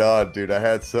string it on, dude. I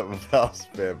had something else,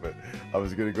 man, but I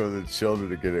was gonna go to the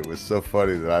children again. It was so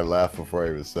funny that I laughed before I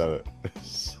even said it.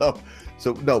 So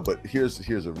no, but here's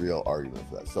a real argument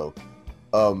for that. So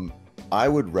I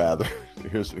would rather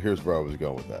here's where I was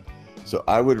going with that. So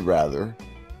I would rather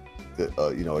that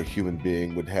a human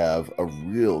being would have a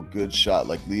real good shot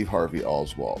like Lee Harvey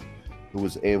Oswald, who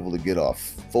was able to get off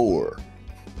 4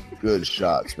 good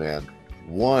shots, man.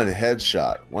 One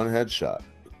headshot,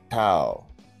 pow,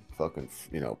 fucking,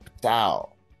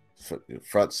 pow,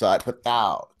 front side,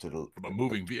 pow, from a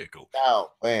moving vehicle,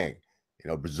 pow, bang,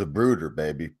 Zapruder,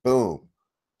 baby, boom,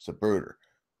 Zapruder,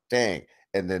 dang.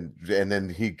 And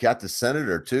then he got the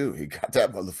senator too. He got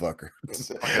that motherfucker.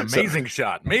 Amazing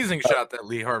shot that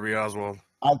Lee Harvey Oswald.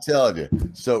 I'm telling you.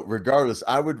 So regardless,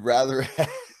 I would rather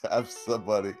have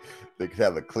somebody that could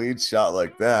have a clean shot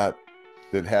like that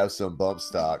than have some bump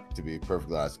stock, to be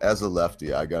perfectly honest. As a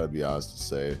lefty, I got to be honest to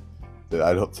say that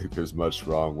I don't think there's much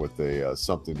wrong with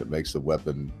something that makes the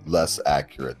weapon less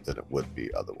accurate than it would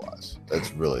be otherwise.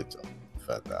 That's really tough to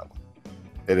defend that one.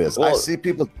 It is. Well, I see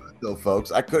people do it though,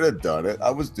 folks. I could have done it. I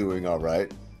was doing all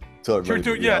right.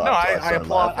 I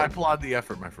applaud the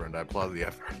effort, my friend. I applaud the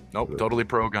effort. Nope, good. Totally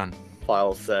pro gun.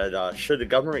 File said, should the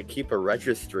government keep a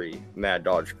registry, Mad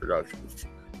Dodge Productions?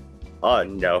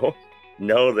 No.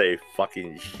 No, they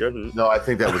fucking shouldn't. No, I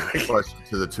think that was a question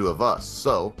to the two of us.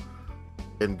 So,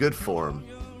 in good form,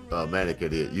 Manic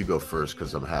Idiot, you go first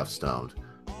because I'm half stoned.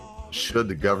 Should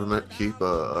the government keep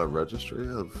a registry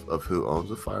of who owns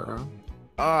a firearm?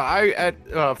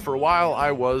 For a while,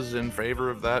 I was in favor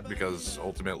of that because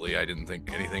ultimately I didn't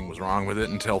think anything was wrong with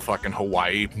it until fucking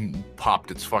Hawaii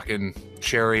popped its fucking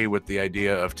cherry with the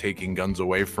idea of taking guns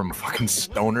away from fucking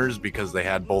stoners because they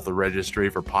had both a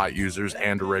registry for pot users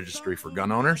and a registry for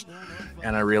gun owners.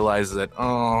 And I realized that,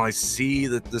 I see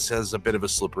that this has a bit of a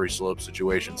slippery slope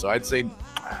situation. So I'd say,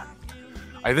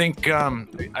 I think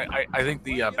I think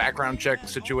the background check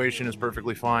situation is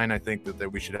perfectly fine. I think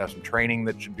that we should have some training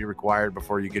that should be required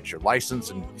before you get your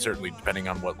license, and certainly depending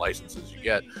on what licenses you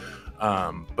get.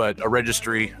 But a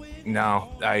registry,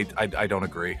 no, I don't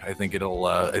agree. I think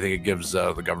it gives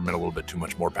the government a little bit too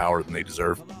much more power than they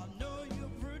deserve.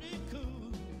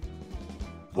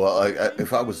 Well,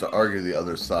 if I was to argue the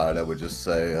other side, I would just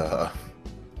say that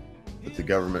the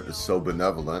government is so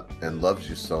benevolent and loves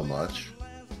you so much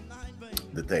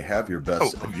that they have your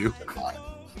best view,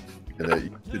 and that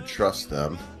you should trust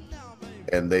them,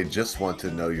 and they just want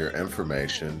to know your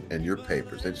information and your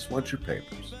papers. They just want your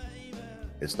papers.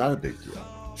 It's not a big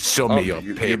deal. Show me your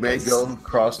papers. You may go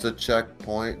across the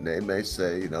checkpoint, and they may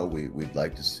say, we'd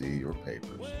like to see your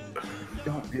papers.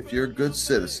 If you're a good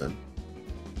citizen,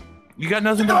 you got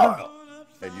nothing to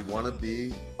do, and you want to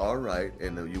be all right,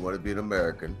 and you want to be an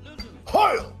American,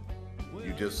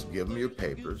 you just give them your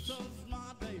papers.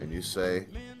 And you say,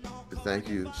 thank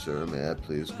you, sir. May I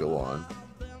please go on?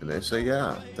 And they say,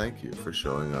 yeah, thank you for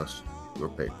showing us your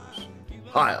papers.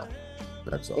 Pile.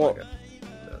 That's all I got.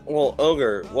 Well,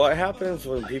 Ogre, what happens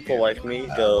when people like me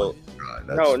go,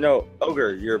 no,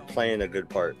 Ogre, you're playing a good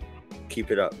part.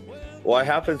 Keep it up. What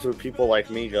happens when people like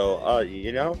me go,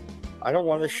 you know, I don't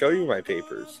want to show you my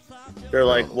papers. They're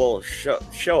like, well,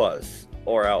 show us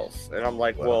or else. And I'm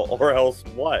like, well, or else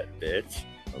what, bitch?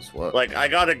 Else what? Like, I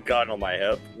got a gun on my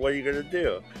hip. What are you gonna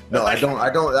do? No, I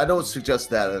don't suggest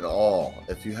that at all.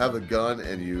 If you have a gun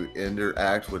and you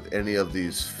interact with any of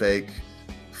these fake,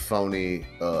 phony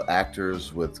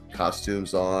actors with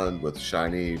costumes on, with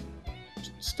shiny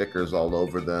stickers all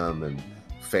over them and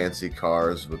fancy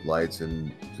cars with lights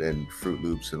and Fruit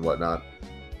Loops and whatnot,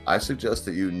 I suggest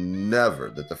that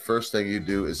that the first thing you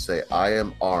do is say, I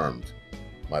am armed.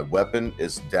 My weapon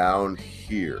is down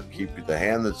here. Keep the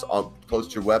hand that's close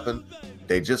to your weapon.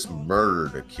 They just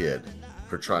murdered a kid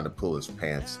for trying to pull his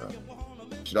pants up.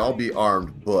 Should all be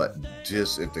armed, but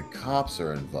just if the cops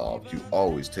are involved, you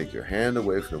always take your hand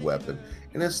away from the weapon.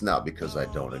 And it's not because I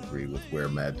don't agree with where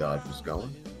Mad Dodge was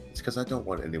going. It's because I don't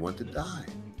want anyone to die.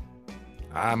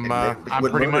 I'm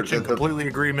pretty much in completely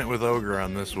agreement with Ogre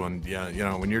on this one. Yeah, you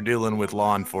know, when you're dealing with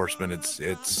law enforcement,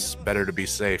 it's better to be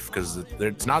safe because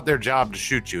it's not their job to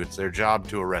shoot you; it's their job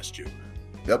to arrest you.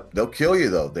 Yep, they'll kill you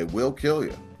though. They will kill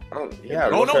you. Oh yeah.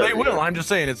 Oh no, they will. I'm just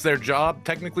saying, it's their job.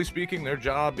 Technically speaking, their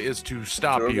job is to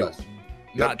stop you,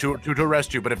 not to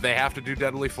arrest you. But if they have to do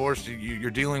deadly force,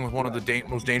 you're dealing with one of the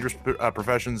most dangerous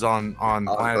professions on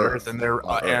planet Earth, and they're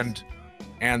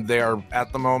and they are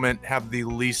at the moment have the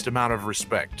least amount of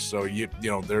respect. So you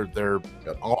know they're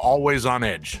always on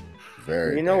edge.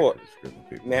 Very. You know what,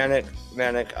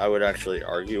 Manic, I would actually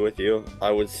argue with you.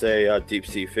 I would say deep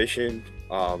sea fishing,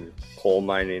 coal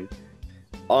mining.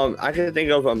 I can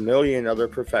think of a million other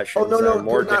professions that are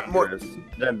more dangerous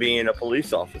than being a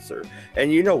police officer.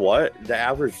 And you know what? The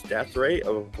average death rate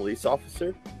of a police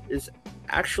officer is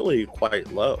actually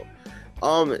quite low.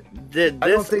 I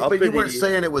don't think, but you weren't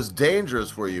saying it was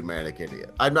dangerous, were you, Manic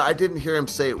Idiot? I didn't hear him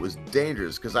say it was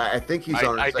dangerous because I think he's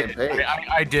on the same page.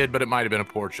 I did, but it might have been a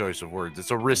poor choice of words. It's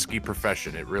a risky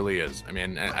profession. It really is. I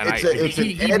mean,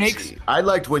 I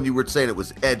liked when you were saying it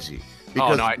was edgy.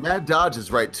 Because Mad Dodge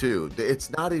is right too. It's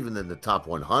not even in the top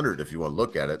 100 if you want to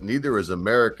look at it. Neither is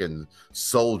American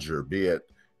soldier, be it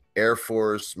Air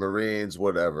Force, Marines,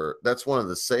 whatever. That's one of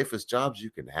the safest jobs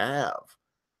you can have.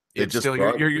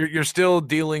 You're still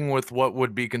dealing with what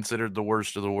would be considered the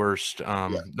worst of the worst.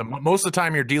 Most of the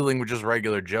time you're dealing with just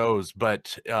regular Joes,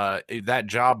 but that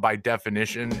job by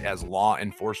definition as law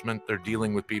enforcement, they're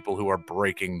dealing with people who are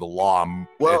breaking the law.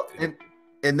 Well,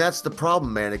 and that's the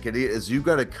problem, Manic Idiot, is you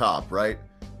got a cop, right?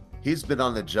 He's been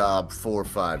on the job 4 or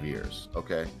 5 years,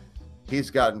 okay? He's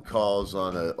gotten calls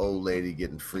on an old lady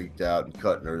getting freaked out and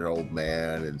cutting her old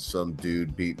man and some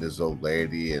dude beating his old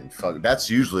lady and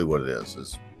that's usually what it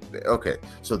is. Okay,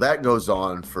 so that goes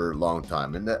on for a long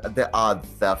time. And the odd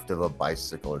theft of a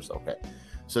bicycle or so, okay.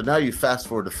 So now you fast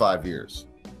forward to 5 years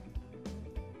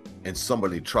and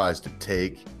somebody tries to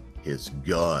take his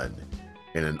gun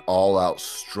in an all-out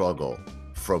struggle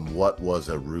from what was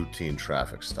a routine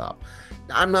traffic stop.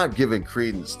 I'm not giving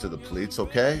credence to the police,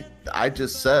 okay? I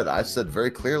said very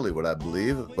clearly what I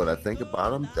believe, what I think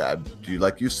about them.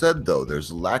 Like you said, though, there's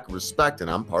a lack of respect, and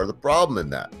I'm part of the problem in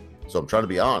that. So I'm trying to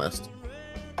be honest.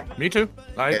 Me too.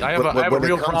 I have a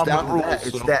real problem with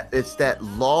rules. It's that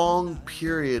long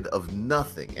period of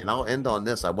nothing, and I'll end on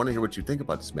this. I want to hear what you think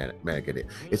about this, Manic Idiot.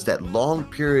 It's that long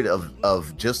period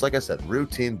of just like I said,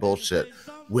 routine bullshit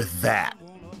with that.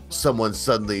 Someone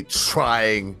suddenly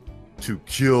trying to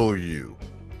kill you.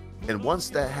 And once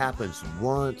that happens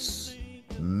once,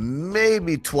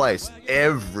 maybe twice,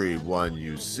 everyone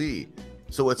you see.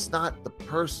 So it's not the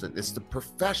person, it's the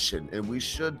profession, and we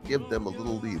should give them a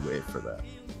little leeway for that.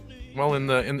 Well, in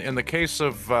the case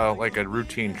of like a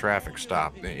routine traffic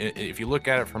stop, if you look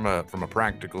at it from a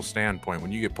practical standpoint,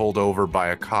 when you get pulled over by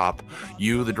a cop,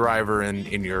 you, the driver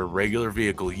in your regular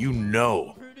vehicle, you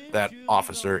know that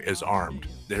officer is armed.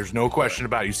 There's no question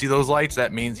about it. You see those lights?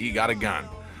 That means he got a gun.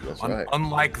 That's right.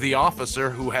 Unlike the officer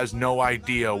who has no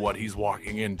idea what he's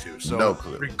walking into. So no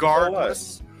clue.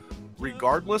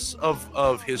 regardless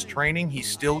of his training, he's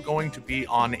still going to be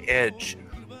on edge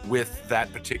with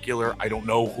that particular, I don't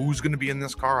know who's going to be in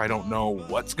this car. I don't know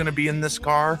what's going to be in this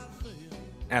car.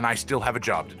 And I still have a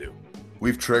job to do.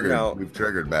 We've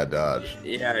triggered Mad Dodge.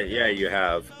 Yeah, you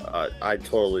have. I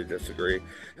totally disagree.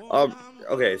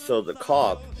 Okay, so the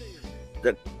cop,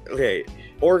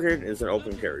 Oregon is an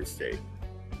open carry state.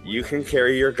 You can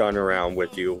carry your gun around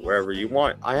with you wherever you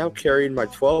want. I have carried my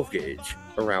 12 gauge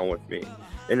around with me.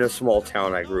 in a small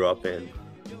town I grew up in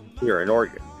here in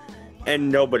Oregon.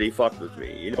 And nobody fucked with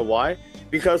me. You know why?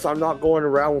 Because I'm not going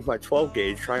around with my 12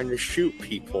 gauge trying to shoot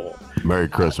people. Merry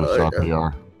Christmas,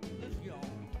 RPR.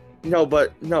 No,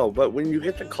 but when you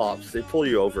get the cops, they pull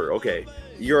you over. Okay,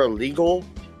 you're a legal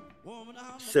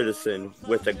citizen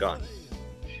with a gun.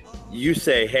 You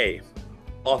say, hey,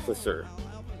 officer,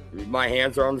 my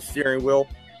hands are on the steering wheel.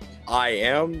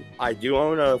 I do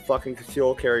own a fucking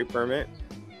concealed carry permit.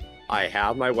 I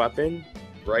have my weapon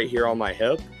right here on my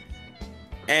hip.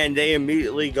 And they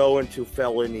immediately go into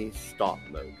felony stop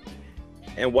mode.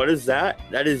 And what is that?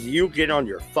 That is you get on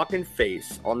your fucking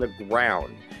face on the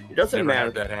ground. It doesn't matter.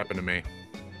 Had that happen to me.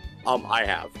 I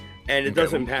have. And it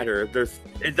doesn't matter if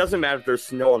there's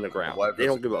snow on the ground. They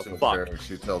don't give a fuck.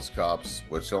 She tells cops,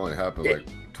 which only happened like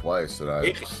twice that I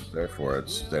was there for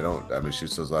it. They don't. I mean, she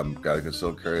says I've got a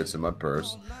concealed carry. It's in my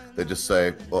purse. They just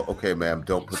say, "Well, okay, ma'am,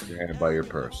 don't put your hand by your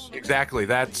purse." Exactly.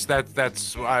 That's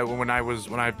when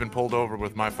I've been pulled over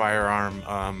with my firearm,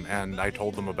 and I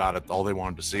told them about it. All they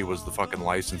wanted to see was the fucking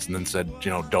license, and then said,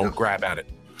 don't grab at it.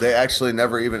 They actually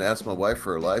never even asked my wife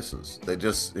for her license. They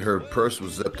just, her purse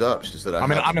was zipped up. She said,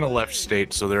 I'm in a left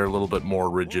state, so they're a little bit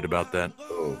more rigid about that.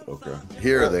 Oh, okay.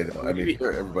 Here they don't. I mean,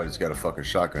 here everybody's got a fucking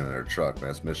shotgun in their truck. Man,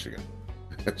 that's Michigan.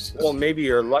 Well, maybe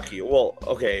you're lucky. Well,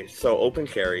 okay, so open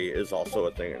carry is also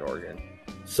a thing in Oregon.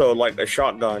 So, like, a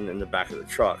shotgun in the back of the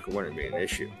truck wouldn't be an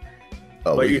issue.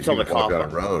 Oh, but you tell the cop down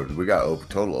the road. We got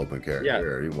total open carry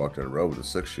here. You can walk down the road with a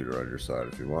 6-shooter on your side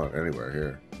if you want, anywhere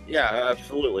here. Yeah,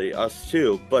 absolutely. Us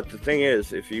too. But the thing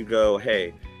is, if you go,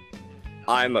 hey,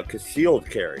 I'm a concealed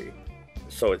carry,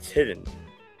 so it's hidden,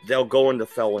 they'll go into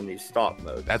felony stop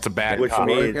mode. That's a bad. Which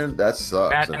means that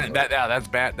sucks. That's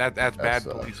bad. That's bad sucks.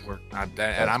 Police work.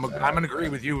 And I'm gonna agree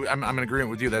with you. I'm in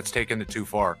agreement with you. That's taken it too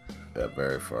far. Yeah,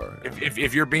 very far. Yeah.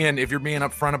 If you're being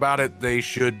upfront about it, they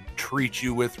should treat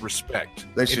you with respect.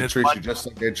 They should treat you just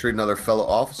like they treat another fellow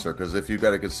officer. Because if you've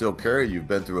got a concealed carry, you've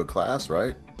been through a class,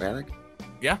 right, Manic?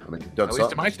 Yeah. I mean, you've done at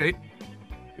least in my state.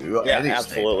 Yeah,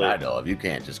 absolutely. I know. You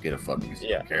can't just get a fucking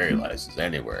concealed carry license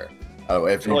anywhere. Oh,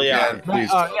 if you can, please.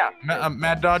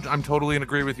 Mad Dodge, I'm totally in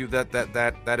agree with you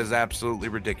that is absolutely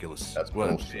ridiculous. That's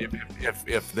bullshit.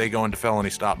 If they go into felony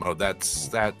stop mode,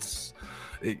 that's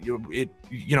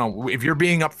if you're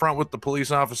being upfront with the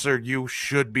police officer, you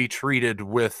should be treated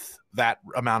with that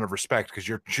amount of respect because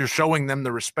you're showing them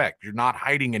the respect. You're not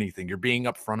hiding anything. You're being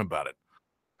upfront about it.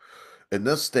 In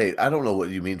this state, I don't know what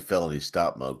you mean felony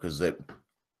stop mode because in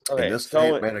this so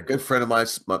state, man, a good friend of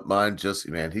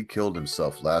mine he killed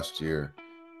himself last year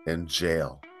in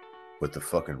jail with the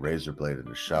fucking razor blade in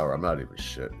the shower. I'm not even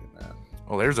shitting, man.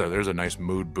 Well, there's a nice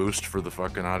mood boost for the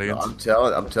fucking audience. No,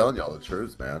 I'm telling y'all the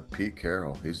truth, man. Pete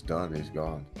Carroll, he's done. He's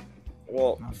gone.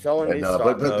 Well, felony stop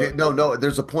but no.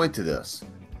 There's a point to this.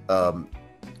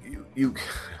 You.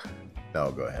 No,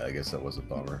 go ahead. I guess that was a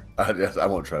bummer. I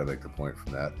won't try to make the point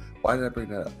from that. Why did I bring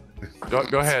that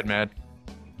up? Go ahead, man.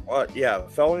 Yeah,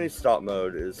 felony stop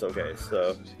mode is okay.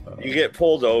 So you get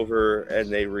pulled over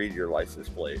and they read your license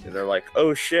plate and they're like,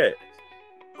 "Oh shit,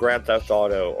 Grand Theft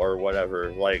Auto or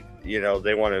whatever." Like, they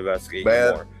want to investigate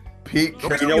more. Pete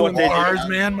Carroll, you know what they cars, do?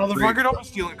 Man, motherfucker, don't be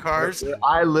stealing cars.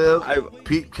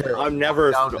 Pete Carroll. I'm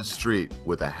never down the street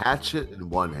with a hatchet in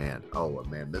one hand. Oh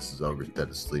man, Mrs. Ogre's dead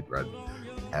asleep.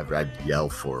 I'd yell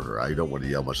for her. I don't want to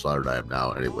yell much louder than I am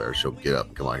now anywhere. She'll get up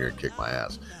and come out here and kick my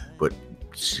ass. But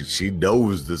she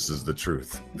knows this is the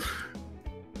truth.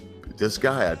 This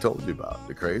guy I told you about,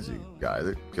 the crazy guy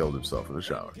that killed himself in the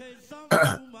shower,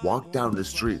 walked down the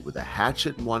street with a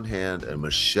hatchet in one hand and a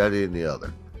machete in the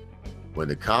other. When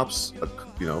the cops,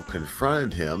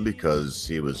 confronted him because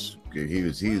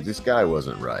this guy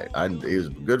wasn't right. He was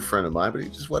a good friend of mine, but he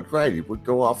just wasn't right. He would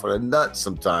go off on a nut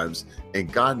sometimes, and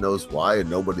God knows why, and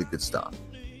nobody could stop.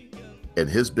 And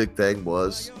his big thing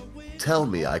was, tell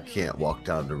me I can't walk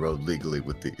down the road legally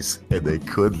with these, and they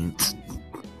couldn't.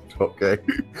 Okay,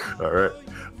 all right.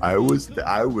 I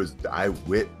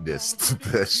witnessed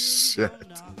this shit.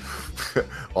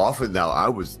 Often now I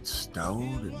was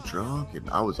stoned and drunk, and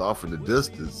I was off in the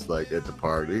distance, like at the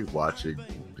party, watching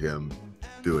him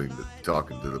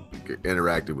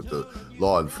interacting with the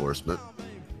law enforcement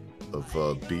of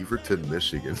Beaverton,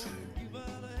 Michigan.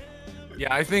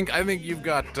 Yeah, I think you've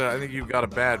got a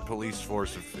bad police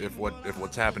force if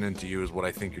what's happening to you is what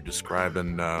I think you're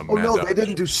describing. They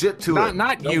didn't do shit to it.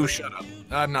 Not you. Shut up.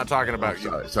 I'm not talking about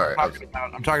you. Sorry.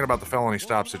 I'm talking about the felony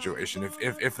stop situation.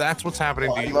 If that's what's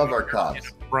happening to you, I love our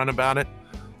cops. Run about it.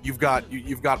 You've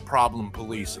got problem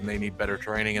police, and they need better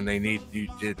training, and they need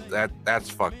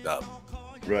that's fucked up.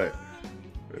 Right.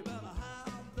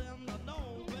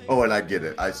 Oh, and I get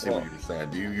it. I see Well, what you're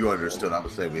saying. You understood. I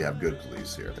was saying we have good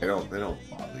police here. They don't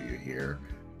bother you here.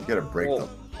 You got to break well,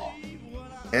 the law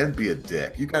and be a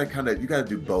dick. You got to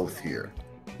do both here.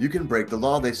 You can break the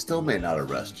law. They still may not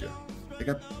arrest you. They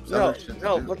got no, other shit to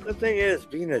no. do. But the thing is,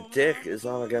 being a dick is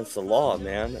not against the law,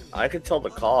 man. I could tell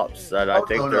the cops that I Oh,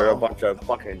 think no, they're a no. bunch of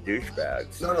fucking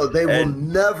douchebags. No, they will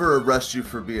And- never arrest you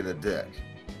for being a dick.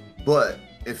 But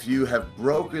if you have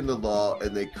broken the law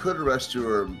and they could arrest you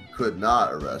or could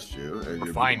not arrest you, and Or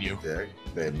you're fine being you. a dick,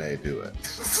 they may do it.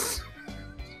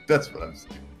 That's what I'm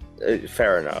saying.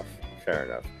 Fair enough. Fair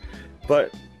enough.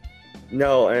 But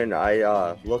no, and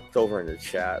I looked over in the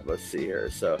chat. Let's see here.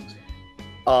 So,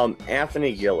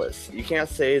 Anthony Gillis, you can't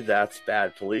say that's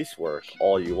bad police work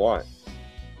all you want.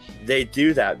 They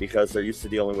do that because they're used to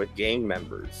dealing with gang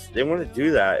members. They wouldn't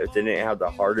do that if they didn't have the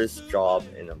hardest job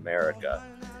in America.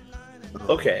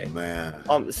 Okay. Oh,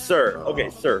 man. Sir. Okay,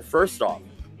 sir. First off,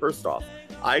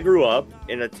 I grew up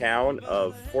in a town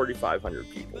of 4,500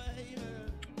 people.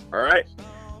 All right,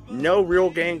 no real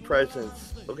gang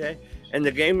presence. Okay, and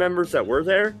the gang members that were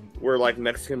there were like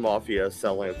Mexican mafia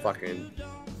selling fucking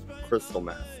crystal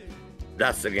meth.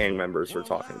 That's the gang members we're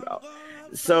talking about.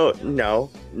 So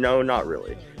no, not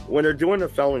really. When they're doing a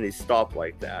felony stop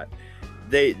like that,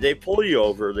 they pull you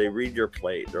over, they read your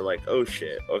plate, they're like, oh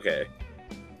shit, okay.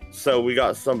 So we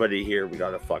got somebody here we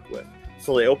gotta fuck with.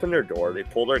 So they open their door, they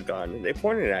pull their gun, and they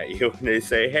point it at you, and they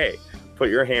say, hey, put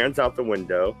your hands out the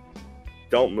window,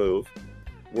 don't move,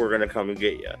 we're gonna come and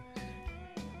get you.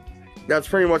 That's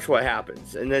pretty much what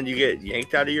happens. And then you get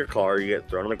yanked out of your car, you get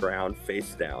thrown on the ground,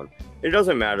 face down. It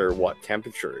doesn't matter what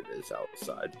temperature it is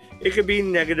outside. It could be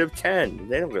 -10.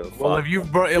 They don't give a fuck. Well, if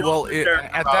you've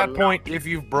at that point, if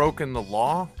you've broken the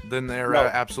law, then they're No.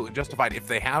 absolutely justified. If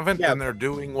they haven't, Yeah. then they're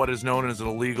doing what is known as an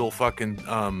illegal fucking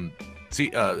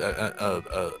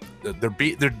they're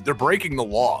breaking the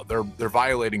law. They're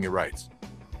violating your rights.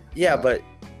 Yeah, but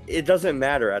it doesn't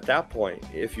matter at that point.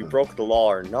 If you broke the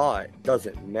law or not, it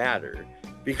doesn't matter.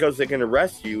 Because they can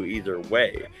arrest you either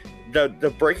way.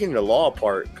 The breaking the law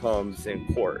part comes in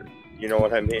court. You know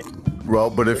what I mean? Well,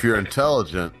 but if you're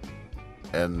intelligent,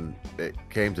 and it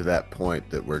came to that point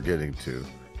that we're getting to,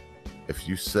 if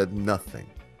you said nothing,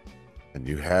 and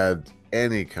you had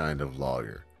any kind of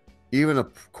lawyer, even a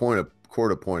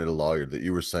court-appointed lawyer, that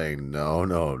you were saying, no,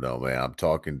 man, I'm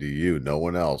talking to you, no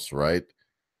one else, right?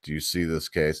 Do you see this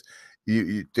case?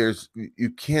 You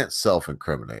can't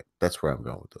self-incriminate. That's where I'm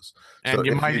going with this. And So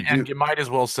you if you might as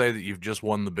well say that you've just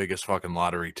won the biggest fucking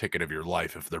lottery ticket of your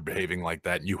life if they're behaving like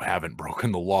that and you haven't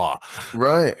broken the law.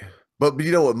 Right. But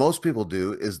you know what most people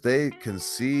do is they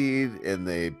concede and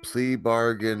they plea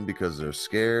bargain because they're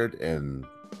scared, and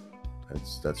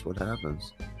that's what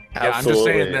happens. Yeah,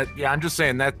 Absolutely. I'm just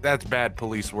saying that that's bad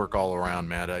police work all around,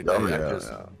 man. Yeah.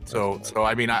 So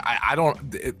I mean,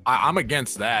 I'm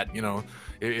against that. You know,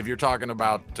 if you're talking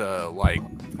about like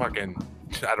fucking,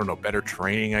 I don't know, better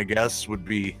training, I guess would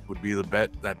be the bet.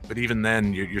 But even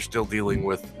then, you're still dealing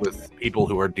with people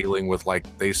who are dealing with, like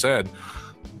they said,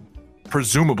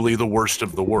 presumably the worst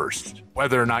of the worst.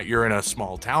 Whether or not you're in a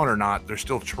small town or not, they're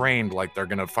still trained like they're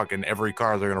gonna fucking every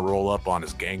car they're gonna roll up on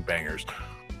is gangbangers.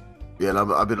 Yeah, and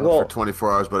I've been up for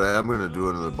 24 hours, but I am going to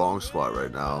do another bong swat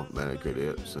right now, Manic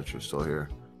Idiot, since you're still here.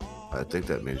 I think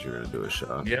that means you're going to do a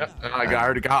shot. Yeah, I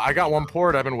got one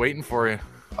poured. I've been waiting for you.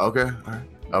 Okay, all right.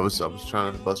 I was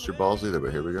trying to bust your balls either,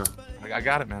 but here we go. I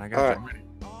got it, man. I got it. All right.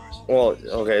 Well,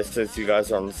 okay, since you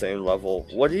guys are on the same level,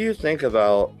 what do you think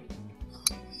about...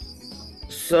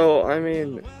 So, I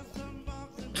mean,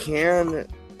 can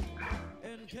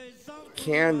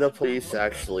the police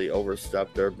actually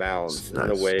overstep their bounds in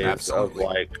the ways Absolutely.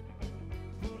 of, like...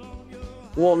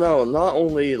 Well, no, not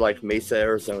only like Mesa,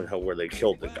 Arizona, where they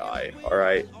killed the guy,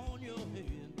 alright?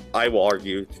 I will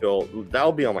argue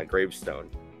that'll be on my gravestone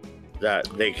that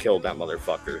they killed that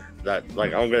motherfucker. That,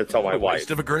 like, I'm gonna tell my The wife waste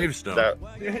of a gravestone. that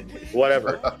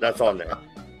whatever, that's on there.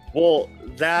 Well,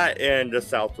 that and the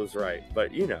South was right,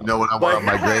 but you know. You know what I want on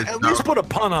my gravestone? At least put a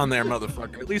pun on there,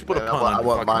 motherfucker. At least put a pun on I your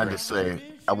want fucking mine to gravestone.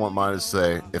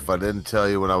 say, if I didn't tell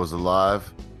you when I was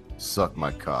alive, suck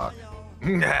my cock.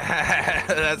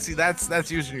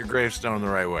 that's using your gravestone the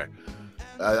right way.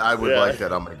 I would Yeah. like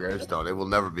that on my gravestone. It will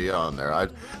never be on there. I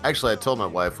told my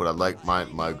wife what I'd like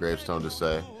my gravestone to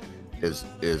say is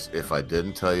if I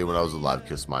didn't tell you when I was alive,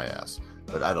 kiss my ass.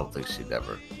 But I don't think she'd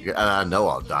ever. And I know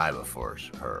I'll die before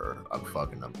her. I'm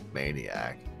fucking a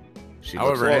maniac. She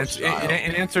However, looks in, like a child.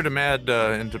 in answer to Mad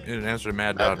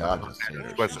Mad Dog Dog is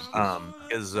senior. question,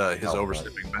 his No,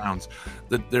 overstepping bounds,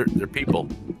 that they're people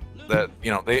that,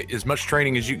 you know, they, as much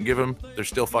training as you can give them, they're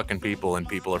still fucking people, and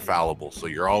people are fallible. So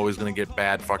you're always going to get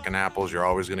bad fucking apples. You're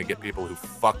always going to get people who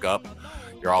fuck up.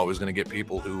 You're always going to get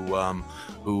people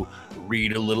who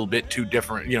read a little bit too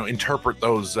different, you know, interpret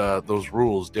those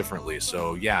rules differently.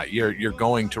 So yeah, you're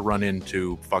going to run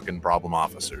into fucking problem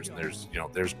officers, and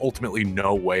there's ultimately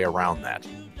no way around that.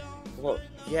 Well,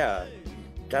 yeah,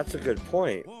 that's a good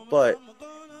point. But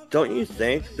don't you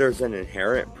think there's an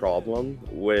inherent problem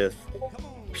with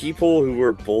people who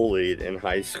were bullied in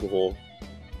high school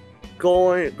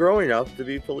growing up to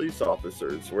be police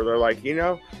officers, where they're like, you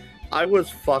know, I was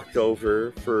fucked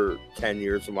over for 10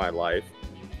 years of my life.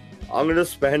 I'm going to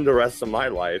spend the rest of my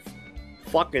life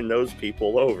fucking those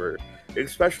people over,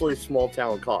 especially small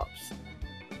town cops.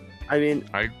 I mean,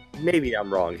 maybe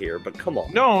I'm wrong here, but come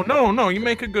on. No, you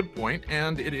make a good point,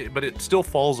 but it still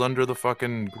falls under the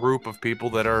fucking group of people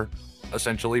that are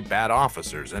essentially bad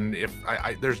officers. And if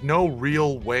there's no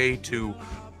real way to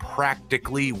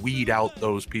practically weed out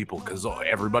those people, because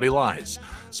everybody lies.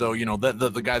 So, you know,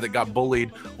 the guy that got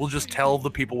bullied will just tell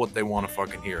the people what they want to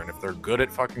fucking hear, and if they're good at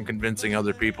fucking convincing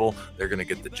other people, they're gonna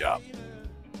get the job.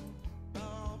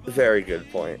 Very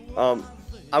good point.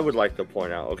 I would like to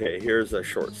point out, okay, here's a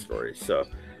short story. So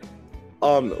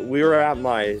we were at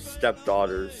my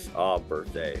stepdaughter's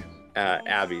birthday at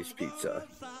Abby's Pizza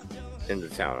in the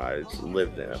town I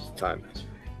lived in at the time.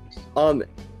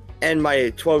 And my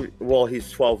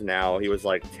he's 12 now, he was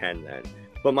like 10 then.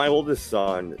 But my oldest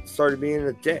son started being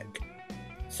a dick.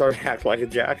 Started acting like a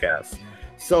jackass.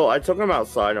 So I took him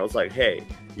outside and I was like, hey,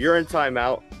 you're in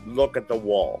timeout, look at the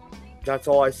wall. That's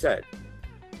all I said.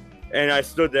 And I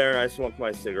stood there and I smoked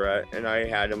my cigarette and I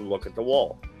had him look at the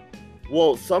wall.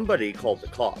 Well, somebody called the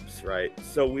cops, right?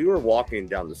 So we were walking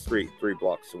down the street 3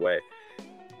 blocks away.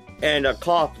 And a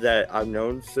cop that I've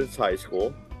known since high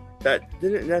school that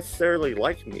didn't necessarily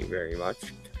like me very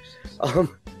much,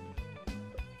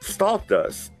 stopped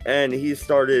us. And he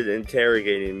started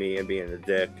interrogating me and being a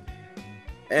dick.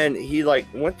 And he like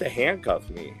went to handcuff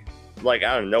me, like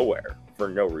out of nowhere for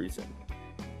no reason.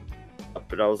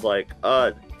 But I was like,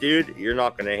 dude, you're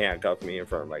not going to handcuff me in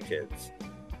front of my kids.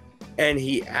 And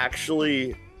he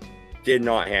actually did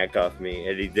not handcuff me,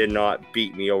 and he did not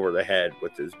beat me over the head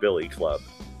with his billy club,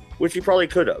 which he probably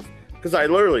could have, because I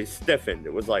literally stiffened.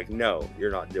 It was like, no,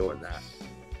 you're not doing that.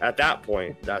 At that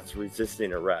point, that's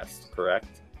resisting arrest,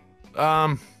 correct?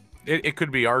 It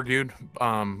could be argued.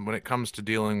 When it comes to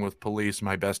dealing with police,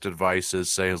 my best advice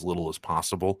is say as little as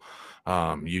possible.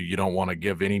 You don't want to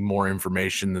give any more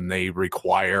information than they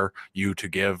require you to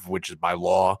give, which is by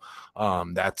law.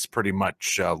 That's pretty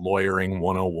much lawyering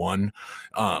 101.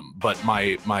 But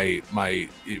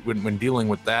when dealing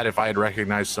with that, if I had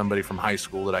recognized somebody from high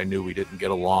school that I knew we didn't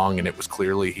get along and it was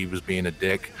clearly he was being a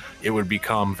dick, it would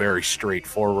become very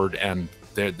straightforward, and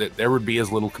there would be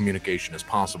as little communication as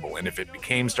possible. And if it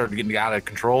started getting out of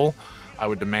control, I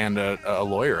would demand a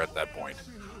lawyer at that point.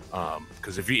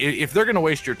 Because if they're gonna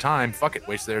waste your time, fuck it,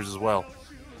 waste theirs as well.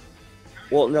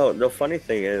 Well, no, the funny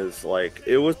thing is, like,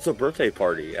 it was a birthday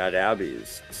party at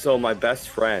Abby's, so my best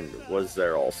friend was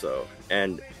there also,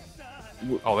 and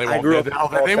they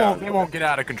won't get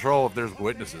out of control if there's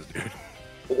witnesses, dude.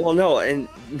 Well,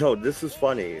 no, this is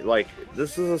funny. Like,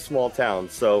 this is a small town,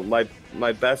 so my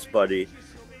best buddy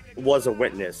was a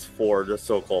witness for the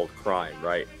so-called crime,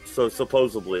 right? So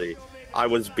supposedly, I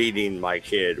was beating my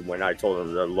kid when I told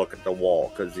him to look at the wall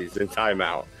because he's in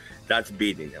timeout. That's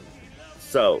beating him.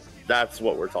 So that's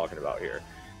what we're talking about here.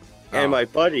 Oh. And my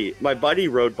buddy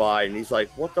rode by and he's like,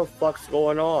 "What the fuck's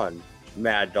going on,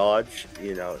 Mad Dodge?"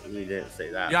 You know, he didn't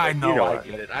say that. Yeah, I know. You know, I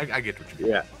get it. I get what you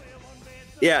mean.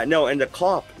 Yeah, no, and the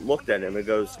cop looked at him and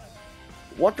goes,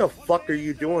 "What the fuck are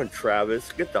you doing,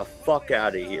 Travis? Get the fuck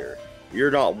out of here.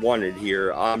 You're not wanted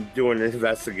here. I'm doing an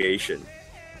investigation."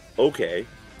 Okay,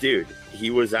 dude,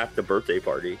 he was at the birthday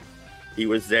party. He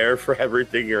was there for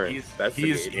everything you're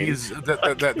investigating.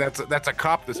 That's a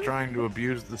cop that's trying to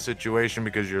abuse the situation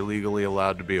because you're legally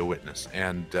allowed to be a witness.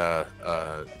 And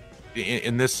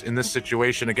in this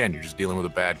situation, again, you're just dealing with a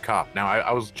bad cop. Now,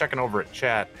 I was checking over at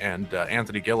chat, and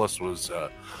Anthony Gillis was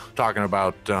talking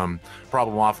about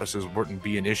problem officers wouldn't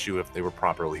be an issue if they were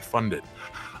properly funded.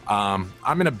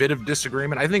 I'm in a bit of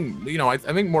disagreement. I think I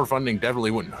think more funding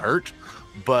definitely wouldn't hurt,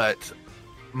 but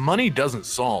money doesn't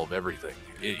solve everything.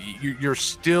 You're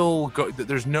still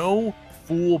there's no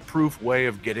foolproof way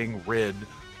of getting rid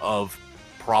of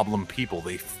problem people.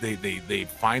 They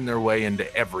find their way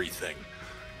into everything.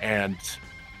 And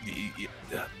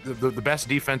the best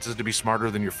defense is to be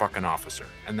smarter than your fucking officer,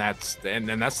 and that's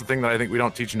the thing that I think we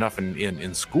don't teach enough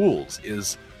in schools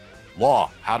is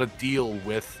law, how to deal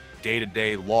with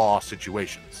day-to-day law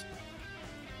situations.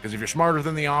 Because if you're smarter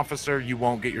than the officer, you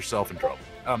won't get yourself in trouble.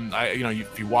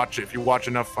 If you watch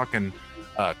enough fucking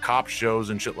cop shows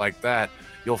and shit like that,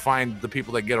 you'll find the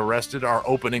people that get arrested are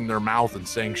opening their mouth and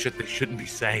saying shit they shouldn't be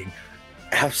saying.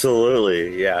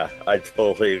 Absolutely, yeah, I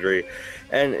totally agree.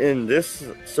 And in this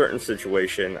certain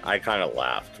situation, I kind of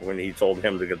laughed when he told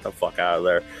him to get the fuck out of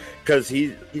there, because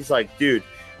he's like, dude,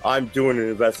 I'm doing an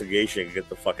investigation, get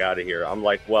the fuck out of here. I'm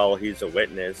like, well, he's a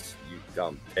witness, you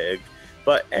dumb pig.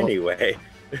 But anyway.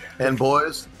 And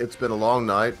boys, it's been a long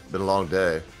night, been a long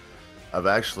day. I've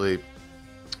actually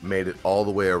made it all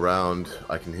the way around.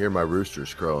 I can hear my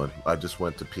roosters crowing. I just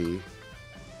went to pee,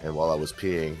 and while I was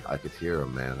peeing, I could hear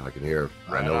him, man. I could hear him.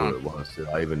 Right, I know who it was.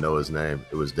 I even know his name.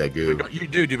 It was Daegu.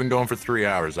 You've been going for 3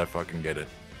 hours. I fucking get it.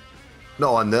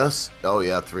 No, on this? Oh,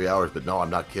 yeah, 3 hours. But no, I'm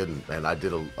not kidding. Man, I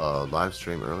did a live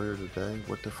stream earlier today.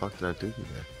 What the fuck did I do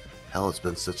today? Hell, it's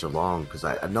been such a long, because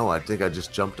I think I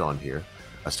just jumped on here.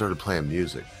 I started playing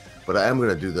music. But I am going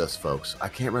to do this, folks. I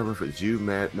can't remember if it's you,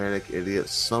 Manic Idiot.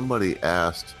 Somebody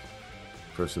asked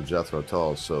for some Jethro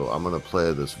Tull, so I'm going to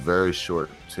play this very short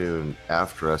tune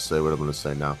after I say what I'm going to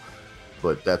say now.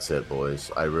 But that's it,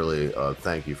 boys. I really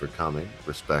thank you for coming.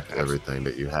 Respect everything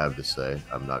that you have to say.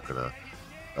 I'm not going to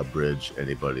abridge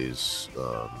anybody's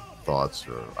thoughts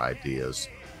or ideas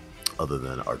other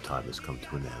than our time has come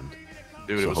to an end.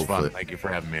 Dude, so it was fun. Thank you for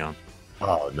having me on.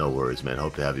 Oh, no worries, man.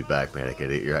 Hope to have you back, Manic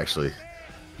Idiot.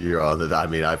 You're on the. I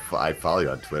mean, I follow you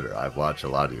on Twitter. I watch a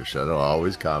lot of your show. I don't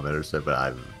always comment or stuff,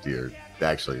 but you're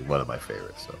actually one of my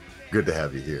favorites. So good to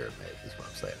have you here, mate. Is what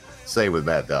I'm saying. Same with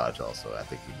Matt Dodge. Also, I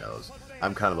think he knows.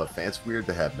 I'm kind of a fan. It's weird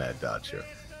to have Matt Dodge here.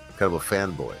 Kind of a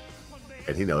fanboy,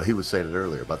 and he was saying it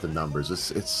earlier about the numbers.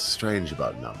 It's strange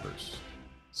about numbers.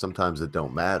 Sometimes it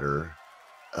don't matter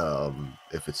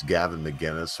if it's Gavin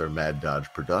McGinnis or Mad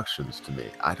Dodge Productions to me.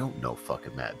 I don't know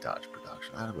fucking Mad Dodge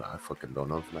Production. I fucking don't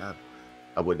know if Mad.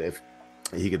 I would, if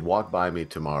he could walk by me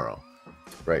tomorrow,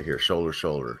 right here, shoulder to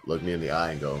shoulder, look me in the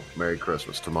eye and go, Merry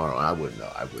Christmas tomorrow. I wouldn't know.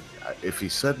 I wouldn't. If he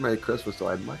said Merry Christmas, though,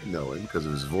 I might know him because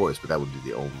of his voice, but that would be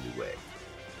the only way.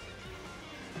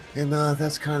 And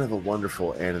that's kind of a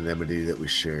wonderful anonymity that we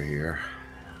share here.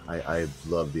 I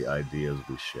love the ideas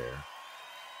we share.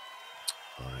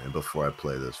 And before I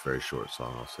play this very short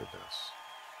song, I'll say this.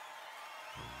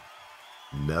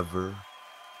 Never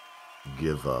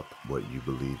give up what you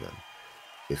believe in.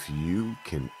 If you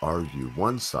can argue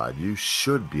one side, you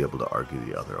should be able to argue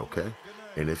the other, okay?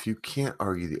 And if you can't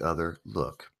argue the other,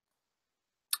 look,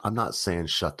 I'm not saying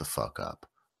shut the fuck up.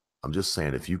 I'm just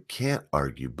saying if you can't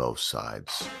argue both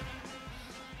sides,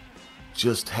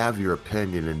 just have your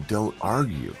opinion and don't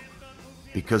argue.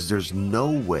 Because there's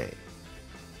no way,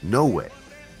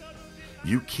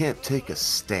 you can't take a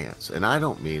stance. And I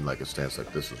don't mean like a stance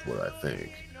like this is what I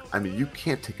think. I mean, you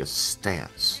can't take a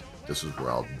stance, this is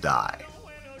where I'll die,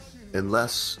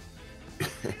 unless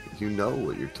you know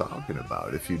what you're talking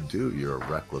about. If you do, you're a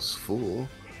reckless fool.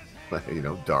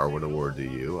 Darwin Award to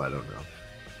you. I don't know.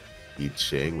 I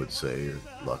Ching would say your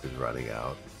luck is running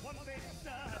out.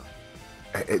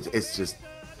 It's just,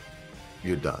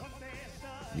 you're done.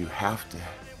 You have to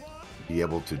be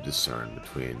able to discern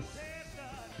between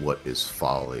what is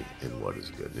folly and what is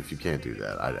good. And if you can't do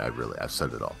that, I've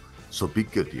said it all. So be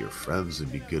good to your friends and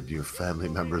be good to your family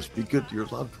members. Be good to your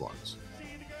loved ones.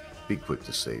 Be quick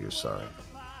to say you're sorry.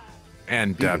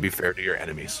 And be fair to your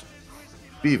enemies.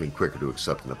 Be even quicker to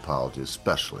accept an apology,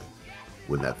 especially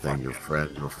when that thing your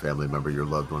friend, your family member, your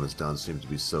loved one has done seems to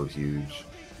be so huge,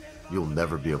 you'll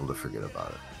never be able to forget about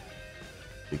it.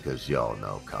 Because y'all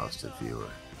know, constant viewer,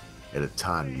 at a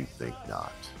time you think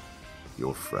not,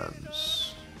 your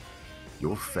friends,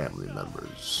 your family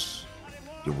members,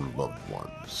 your loved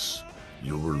ones,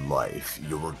 your life,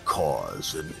 your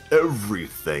cause, and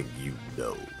everything you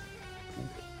know.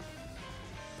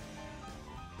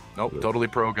 Nope, totally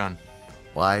pro-gun.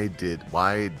 Why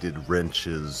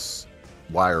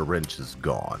are wrenches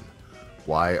gone?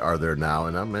 Why are there now?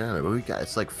 And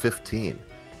it's like 15.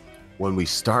 When we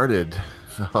started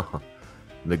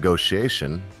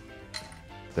negotiation,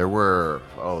 there were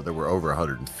over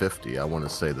 150. I want to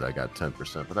say that I got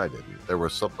 10%, but I didn't. There were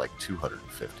something like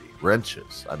 250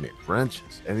 wrenches. I mean,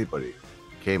 wrenches. Anybody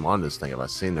came on this thing, if I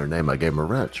seen their name, I gave them a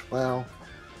wrench. Well,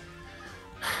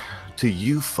 to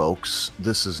you folks,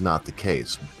 this is not the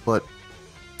case, but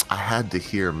I had to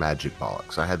hear Magic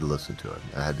Bollocks. I had to listen to it.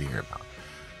 I had to hear about it.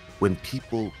 When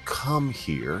people come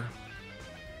here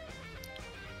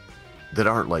that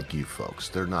aren't like you folks,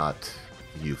 they're not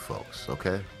you folks,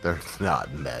 okay? They're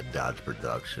not Mad Dodge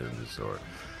Productions or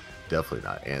definitely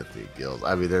not Anthony Gills.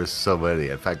 I mean, there's so many.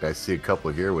 In fact, I see a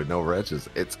couple here with no wrenches.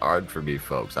 It's hard for me,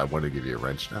 folks. I want to give you a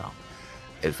wrench now.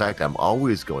 In fact, I'm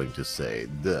always going to say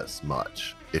this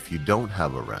much. If you don't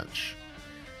have a wrench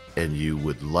and you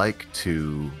would like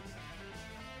to,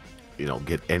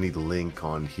 get any link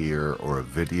on here or a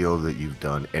video that you've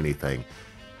done, anything,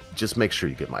 just make sure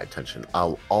you get my attention. I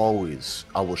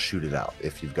will shoot it out.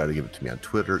 If you've got to give it to me on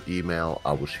Twitter, email,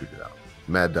 I will shoot it out.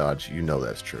 Mad Dodge, you know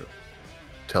that's true.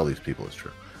 Tell these people it's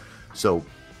true. So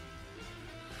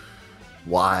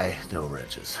why no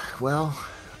wrenches? Well,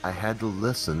 I had to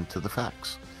listen to the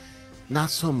facts.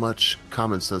 Not so much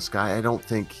Common Sense Guy. I don't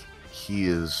think he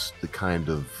is the kind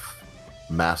of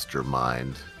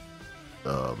mastermind,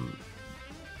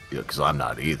 because I'm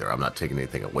not either. I'm not taking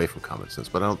anything away from Common Sense,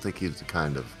 but I don't think he's the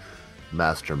kind of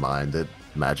mastermind that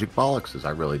Magic Bollocks is.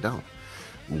 I really don't.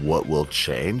 What will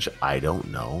change? I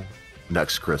don't know.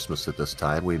 Next Christmas at this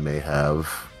time, we may have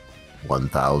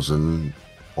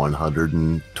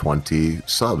 1,120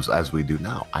 subs as we do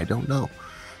now. I don't know.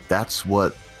 That's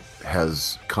what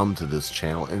has come to this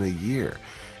channel in a year.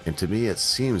 And to me, it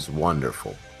seems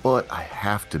wonderful. But I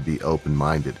have to be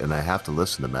open-minded, and I have to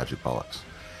listen to Magic Bollocks.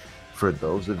 For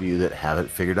those of you that haven't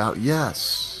figured out,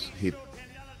 yes, he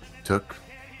took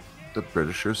the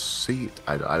Britisher's seat.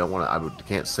 I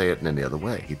can't say it in any other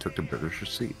way. He took the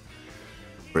Britisher's seat.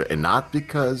 And not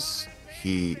because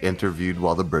he interviewed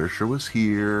while the Britisher was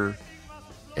here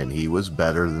and he was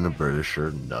better than the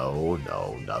Britisher. No,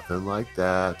 nothing like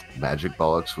that. Magic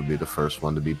Bollocks would be the first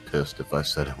one to be pissed if I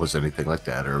said it was anything like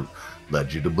that or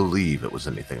led you to believe it was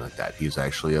anything like that. He's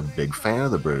actually a big fan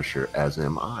of the Britisher, as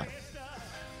am I.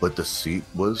 But the seat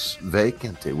was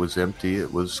vacant. It was empty.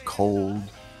 It was cold.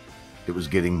 It was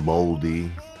getting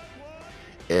moldy.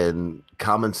 And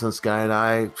Common Sense Guy and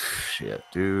I, shit,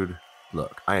 dude.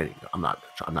 Look, I'm not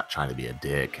trying to be a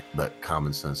dick, but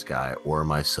Common Sense Guy or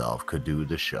myself could do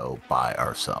the show by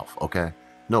ourselves, okay?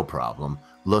 No problem.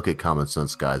 Look at Common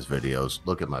Sense Guy's videos.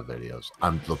 Look at my videos.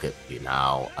 Look at me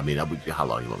now. I mean, how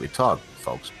long you want me to talk,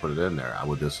 folks? Put it in there. I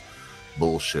would just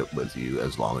bullshit with you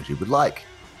as long as you would like.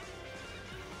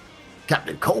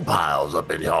 Captain Coalpile's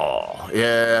up in y'all.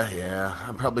 Yeah.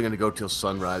 I'm probably going to go till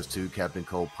sunrise too, Captain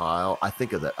Coalpile. I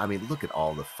think of that. I mean, look at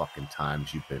all the fucking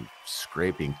times you've been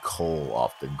scraping coal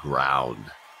off the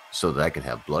ground so that I can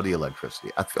have bloody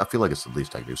electricity. I feel like it's the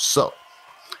least I can do. So,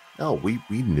 no, we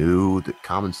knew that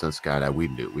Common Sense Guy and I, we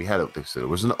knew. We had there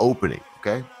was an opening,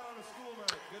 okay?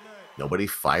 Nobody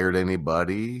fired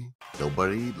anybody.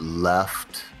 Nobody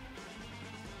left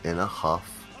in a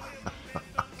huff.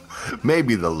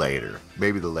 Maybe the later,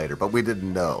 but we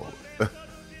didn't know.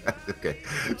 Okay,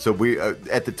 so we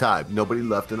at the time nobody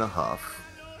left in a huff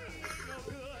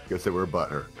because they were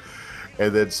butter,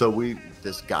 and then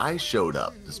this guy showed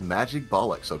up, this Magic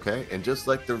Bollocks, okay, and just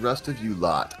like the rest of you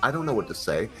lot, I don't know what to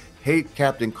say. Hate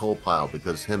Captain Coalpile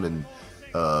because him and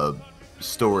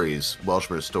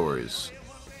Welshmer Stories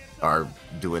are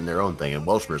doing their own thing, and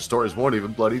Welshmer Stories won't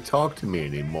even bloody talk to me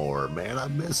anymore. Man, I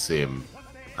miss him.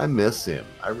 I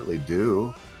really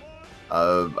do.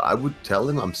 I would tell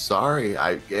him I'm sorry.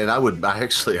 I would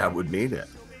mean it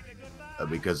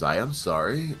because I am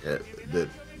sorry that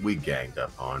we ganged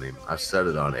up on him. I've said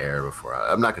it on air before.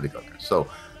 I'm not going to go there. So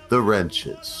the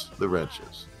wrenches.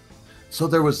 So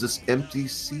there was this empty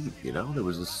seat, there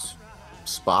was this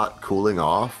spot cooling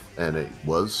off, and it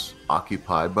was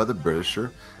occupied by the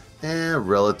Britisher,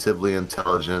 relatively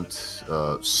intelligent,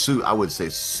 I would say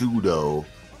pseudo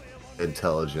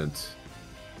intelligent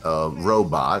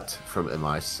robot from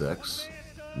MI6.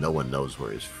 No one knows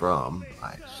where he's from.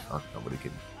 Nobody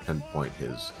can pinpoint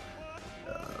his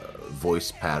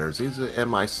voice patterns. He's an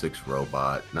MI6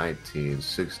 robot,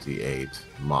 1968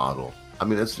 model. I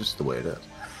mean, that's just the way it is.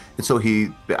 And so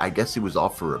I guess he was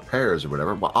off for repairs or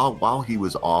whatever. While he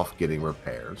was off getting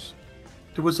repairs,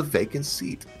 there was a vacant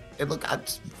seat. And look,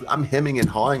 I'm hemming and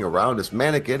hawing around this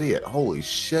Manic Idiot. Holy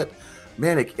shit,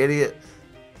 Manic Idiot.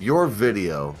 Your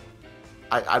video,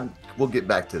 we'll get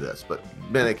back to this, but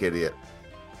Manic Idiot,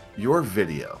 your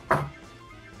video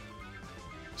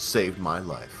saved my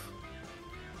life.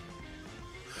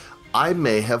 I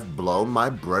may have blown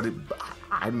my bloody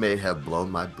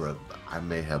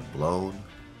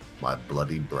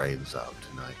brains out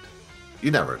tonight. You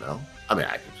never know. I mean,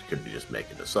 I could be just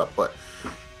making this up, but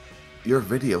your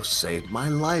video saved my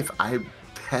life.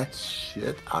 That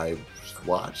shit I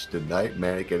watched tonight,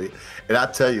 Manic Idiot, and I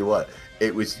tell you what,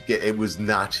 it was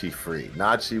Nachi free.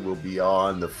 Nachi will be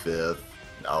on the 5th.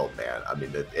 Oh man, I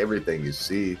mean, everything you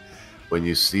see when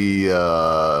you see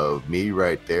me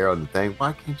right there on the thing.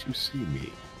 Why can't you see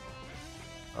me?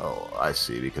 Oh, I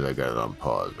see, because I got it on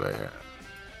pause right here.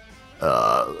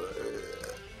 Uh,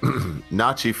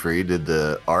 Nachi Free did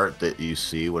the art that you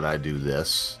see when I do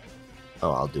this.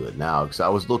 Oh, I'll do it now because I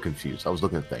was a little confused. I was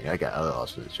looking at the thing. I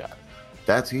lost in the chat.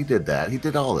 He did that. He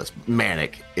did all this.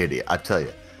 Manic idiot. I tell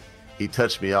you, he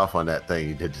touched me off on that thing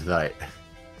he did tonight.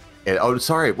 And oh,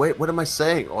 sorry. Wait, what am I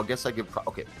saying? Oh, I guess I give.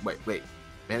 Okay, wait.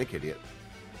 Manic idiot.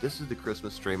 This is the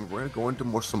Christmas stream. We're gonna go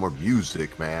into some more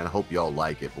music, man. I hope y'all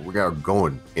like it, but we're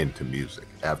going into music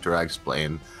after I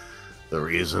explain the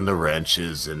reason the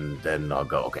wrenches, and then I'll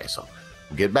go. Okay, so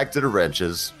we'll get back to the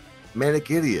wrenches.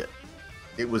 Manic idiot.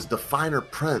 It was the finer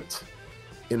print,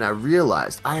 and I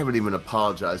realized I haven't even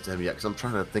apologized to him yet because I'm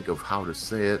trying to think of how to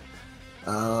say it.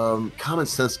 Common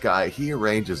Sense Guy, he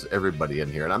arranges everybody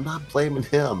in here, and I'm not blaming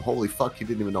him. Holy fuck, he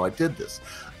didn't even know I did this.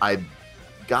 I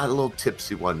got a little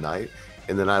tipsy one night,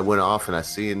 and then I went off and I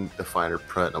seen the finer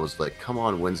print, and I was like, come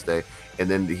on, Wednesday. And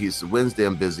then he's Wednesday,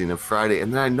 I'm busy, and then Friday.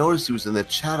 And then I noticed he was in the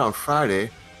chat on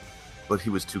Friday, but he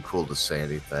was too cool to say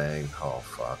anything. Oh,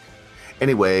 fuck.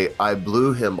 Anyway, I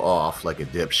blew him off like a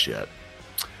dipshit.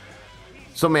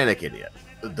 So, Manic Idiot,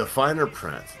 the finer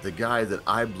print, the guy that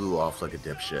I blew off like a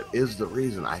dipshit, is the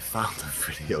reason I found the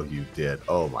video you did.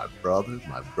 Oh, my brother.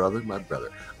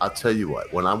 I'll tell you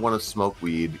what, when I want to smoke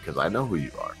weed, because I know who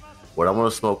you are, when I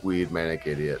want to smoke weed, Manic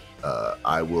Idiot,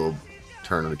 I will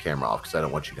turn the camera off because I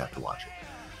don't want you to have to watch it.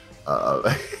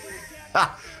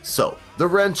 So, the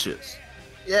wrenches.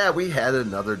 Yeah, we had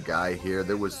another guy here.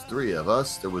 There was three of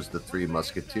us. There was the Three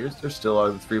Musketeers. There still are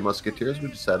the Three Musketeers. We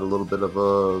just had a little bit of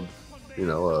a, what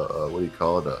do you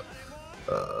call it?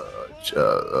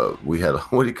 We had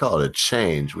a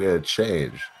change. We had a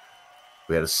change.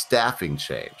 We had a staffing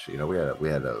change. We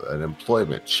had an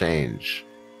employment change.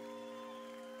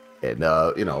 And,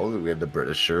 we had the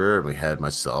Britisher, and we had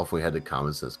myself, we had the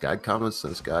Common Sense Guy. Common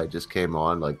Sense Guy just came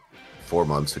on like 4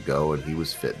 months ago, and he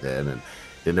was fitting in, and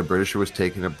then the Britisher was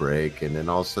taking a break, and then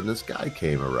all of a sudden this guy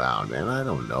came around, and I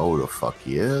don't know who the fuck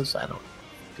he is. I don't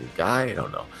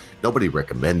know. Nobody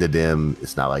recommended him.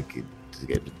 It's not like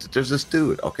there's this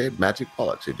dude, okay, Magic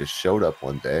Bollocks. He just showed up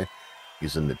one day.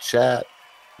 He's in the chat.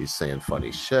 He's saying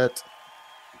funny shit.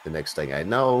 The next thing I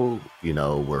know,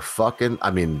 we're fucking.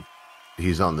 I mean,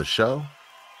 he's on the show,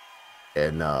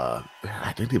 and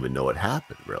I didn't even know it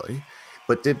happened, really.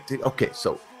 But okay,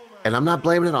 so, and I'm not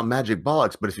blaming it on Magic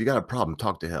Bollocks, but if you got a problem,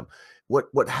 talk to him.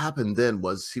 What happened then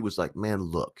was he was like, man,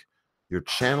 look, your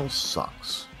channel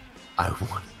sucks. I'm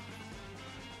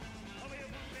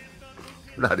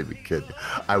not even kidding.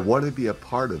 I want to be a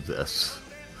part of this,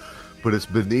 but it's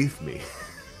beneath me.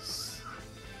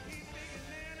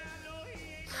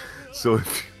 So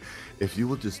if you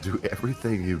will just do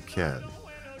everything you can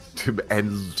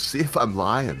and see if I'm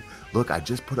lying. Look, I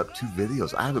just put up 2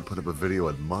 videos. I haven't put up a video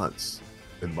in months.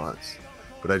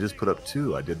 But I just put up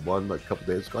 2. I did one like a couple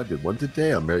days ago. I did one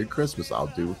today on Merry Christmas. I'll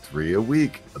do 3 a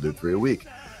week.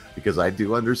 Because I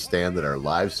do understand that our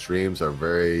live streams are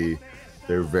very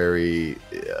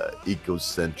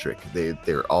ecocentric.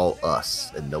 They're all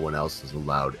us and no one else is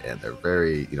allowed, and they're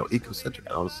very ecocentric.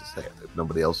 I don't know what to say it.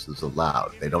 Nobody else is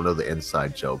allowed. They don't know the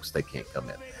inside jokes. They can't come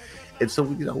in, and so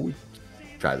we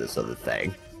try this other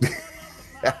thing.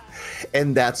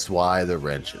 And that's why the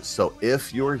wrenches. So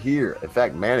if you're here, in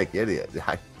fact, Manic Idiot,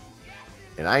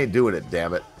 and I ain't doing it,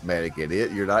 damn it, Manic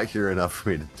Idiot, you're not here enough for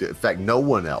me to do. In fact, no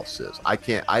one else is.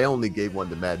 I only gave one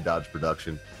to Mad Dodge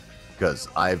Production because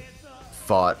I've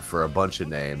fought for a bunch of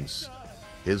names.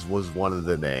 His was one of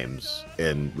the names,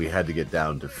 and we had to get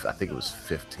down to, I think it was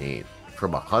 15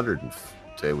 from 100.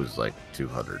 It was like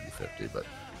 250, but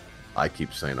I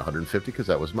keep saying 150 because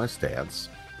that was my stance.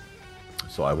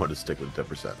 So I want to stick with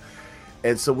 10%.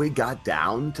 And so we got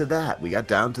down to that. We got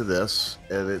down to this,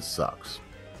 and it sucks.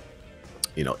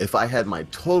 If I had my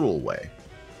total way,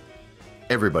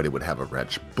 everybody would have a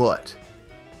wrench. But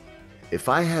if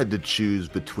I had to choose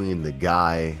between the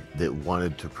guy that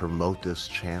wanted to promote this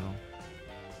channel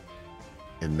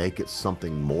and make it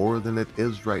something more than it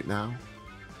is right now,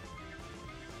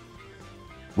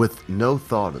 with no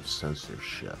thought of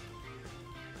censorship,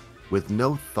 with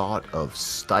no thought of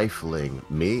stifling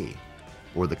me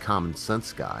or the Common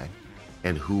Sense Guy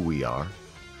and who we are,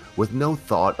 with no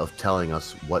thought of telling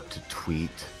us what to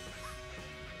tweet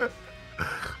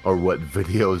or what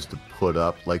videos to put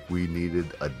up like we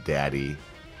needed a daddy.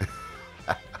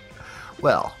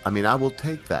 Well, I mean, I will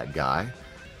take that guy.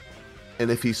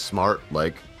 And if he's smart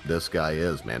like this guy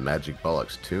is, man, Magic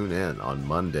Bollocks, tune in on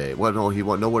Monday. Well, no,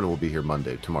 no one will be here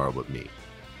Monday, tomorrow but me.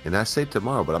 And I say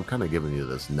tomorrow, but I'm kind of giving you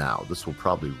this now. This will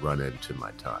probably run into my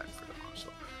time for tomorrow. So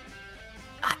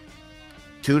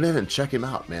tune in and check him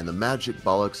out, man. The Magic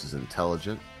Bollocks is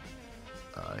intelligent.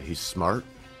 He's smart.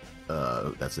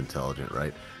 That's intelligent,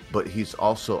 right? But he's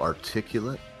also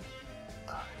articulate.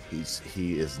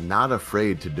 He is not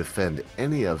afraid to defend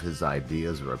any of his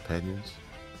ideas or opinions.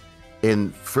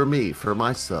 And for me, for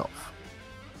myself,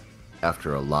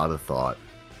 after a lot of thought,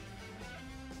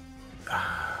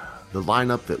 the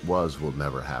lineup that was will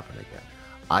never happen again.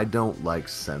 I don't like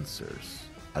censors.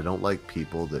 I don't like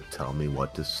people that tell me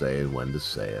what to say and when to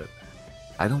say it.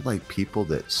 I don't like people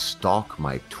that stalk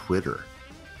my Twitter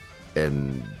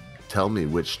and tell me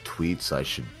which tweets I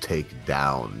should take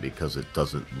down because it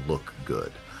doesn't look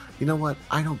good. You know what?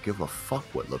 I don't give a fuck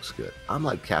what looks good. I'm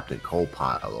like Captain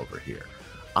Coalpile over here.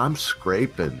 I'm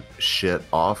scraping shit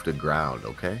off the ground,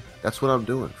 okay? That's what I'm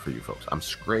doing for you folks. I'm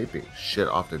scraping shit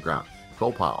off the ground.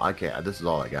 Coalpile, I can't. This is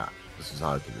all I got. This is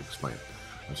how I can explain it.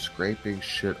 I'm scraping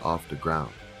shit off the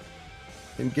ground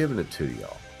and giving it to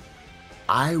y'all.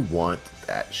 I want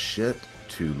that shit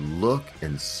to look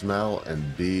and smell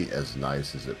and be as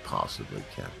nice as it possibly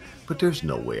can. But there's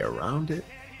no way around it.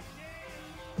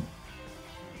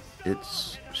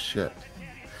 It's shit.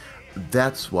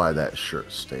 That's why that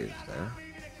shirt stays there.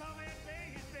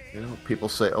 You know, people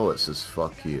say, oh, it says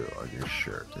fuck you on your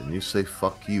shirt. And you say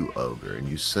fuck you, ogre. And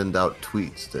you send out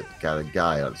tweets that got a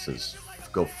guy on it says,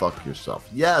 go fuck yourself.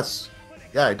 Yes.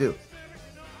 Yeah, I do.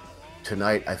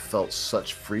 Tonight, I felt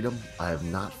such freedom I have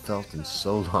not felt in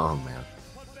so long, man.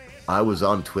 I was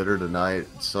on Twitter tonight.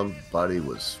 Somebody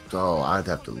was, I'd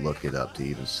have to look it up to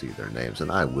even see their names.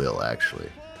 And I will, actually.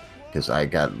 Because I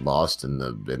got lost in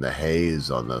the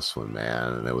haze on this one,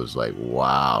 man. And it was like,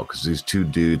 wow. Because these two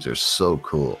dudes are so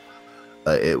cool.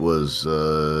 It was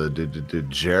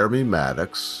Jeremy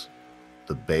Maddox,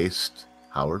 the based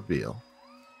Howard Beale,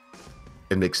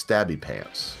 and McStabby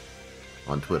Pants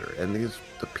on Twitter. And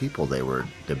the people they were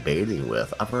debating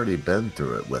with, I've already been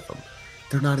through it with them.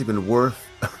 They're not even worth.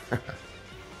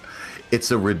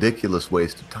 It's a ridiculous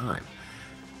waste of time.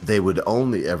 They would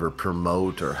only ever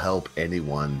promote or help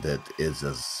anyone that is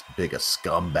as big a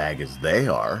scumbag as they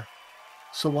are.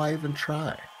 So why even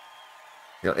try?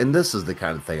 You know, and this is the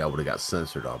kind of thing I would have got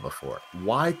censored on before.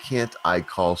 Why can't I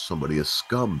call somebody a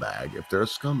scumbag if they're a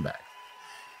scumbag?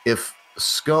 If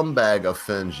scumbag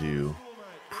offends you,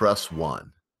 press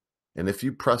 1. And if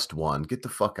you pressed 1, get the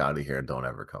fuck out of here and don't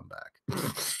ever come back.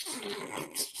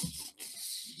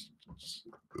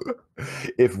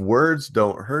 If words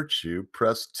don't hurt you,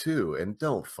 press 2, and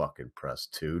don't fucking press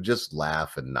 2. Just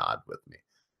laugh and nod with me.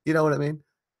 You know what I mean?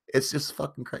 It's just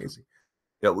fucking crazy.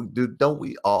 You know, don't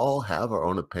we all have our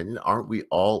own opinion? Aren't we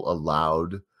all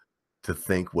allowed to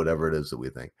think whatever it is that we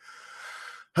think?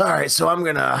 All right, so I'm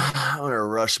gonna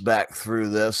rush back through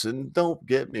this, and don't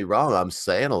get me wrong, I'm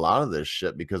saying a lot of this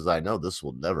shit because I know this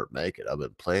will never make it. I've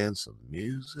been playing some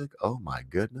music. Oh my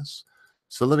goodness.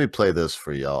 So let me play this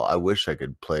for y'all. I wish I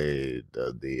could play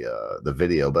the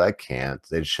video, but I can't.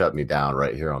 They'd shut me down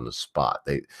right here on the spot.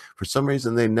 For some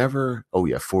reason they never. Oh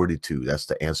yeah, 42. That's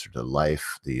the answer to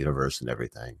life, the universe, and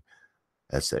everything.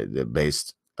 That's it.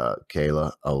 Based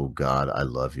Kayla. Oh God, I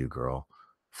love you, girl.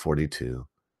 42.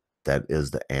 That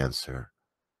is the answer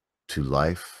to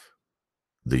life,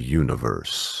 the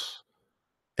universe,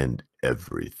 and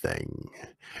everything.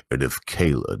 And if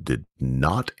Kayla did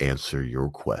not answer your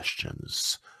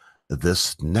questions,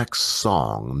 this next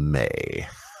song may.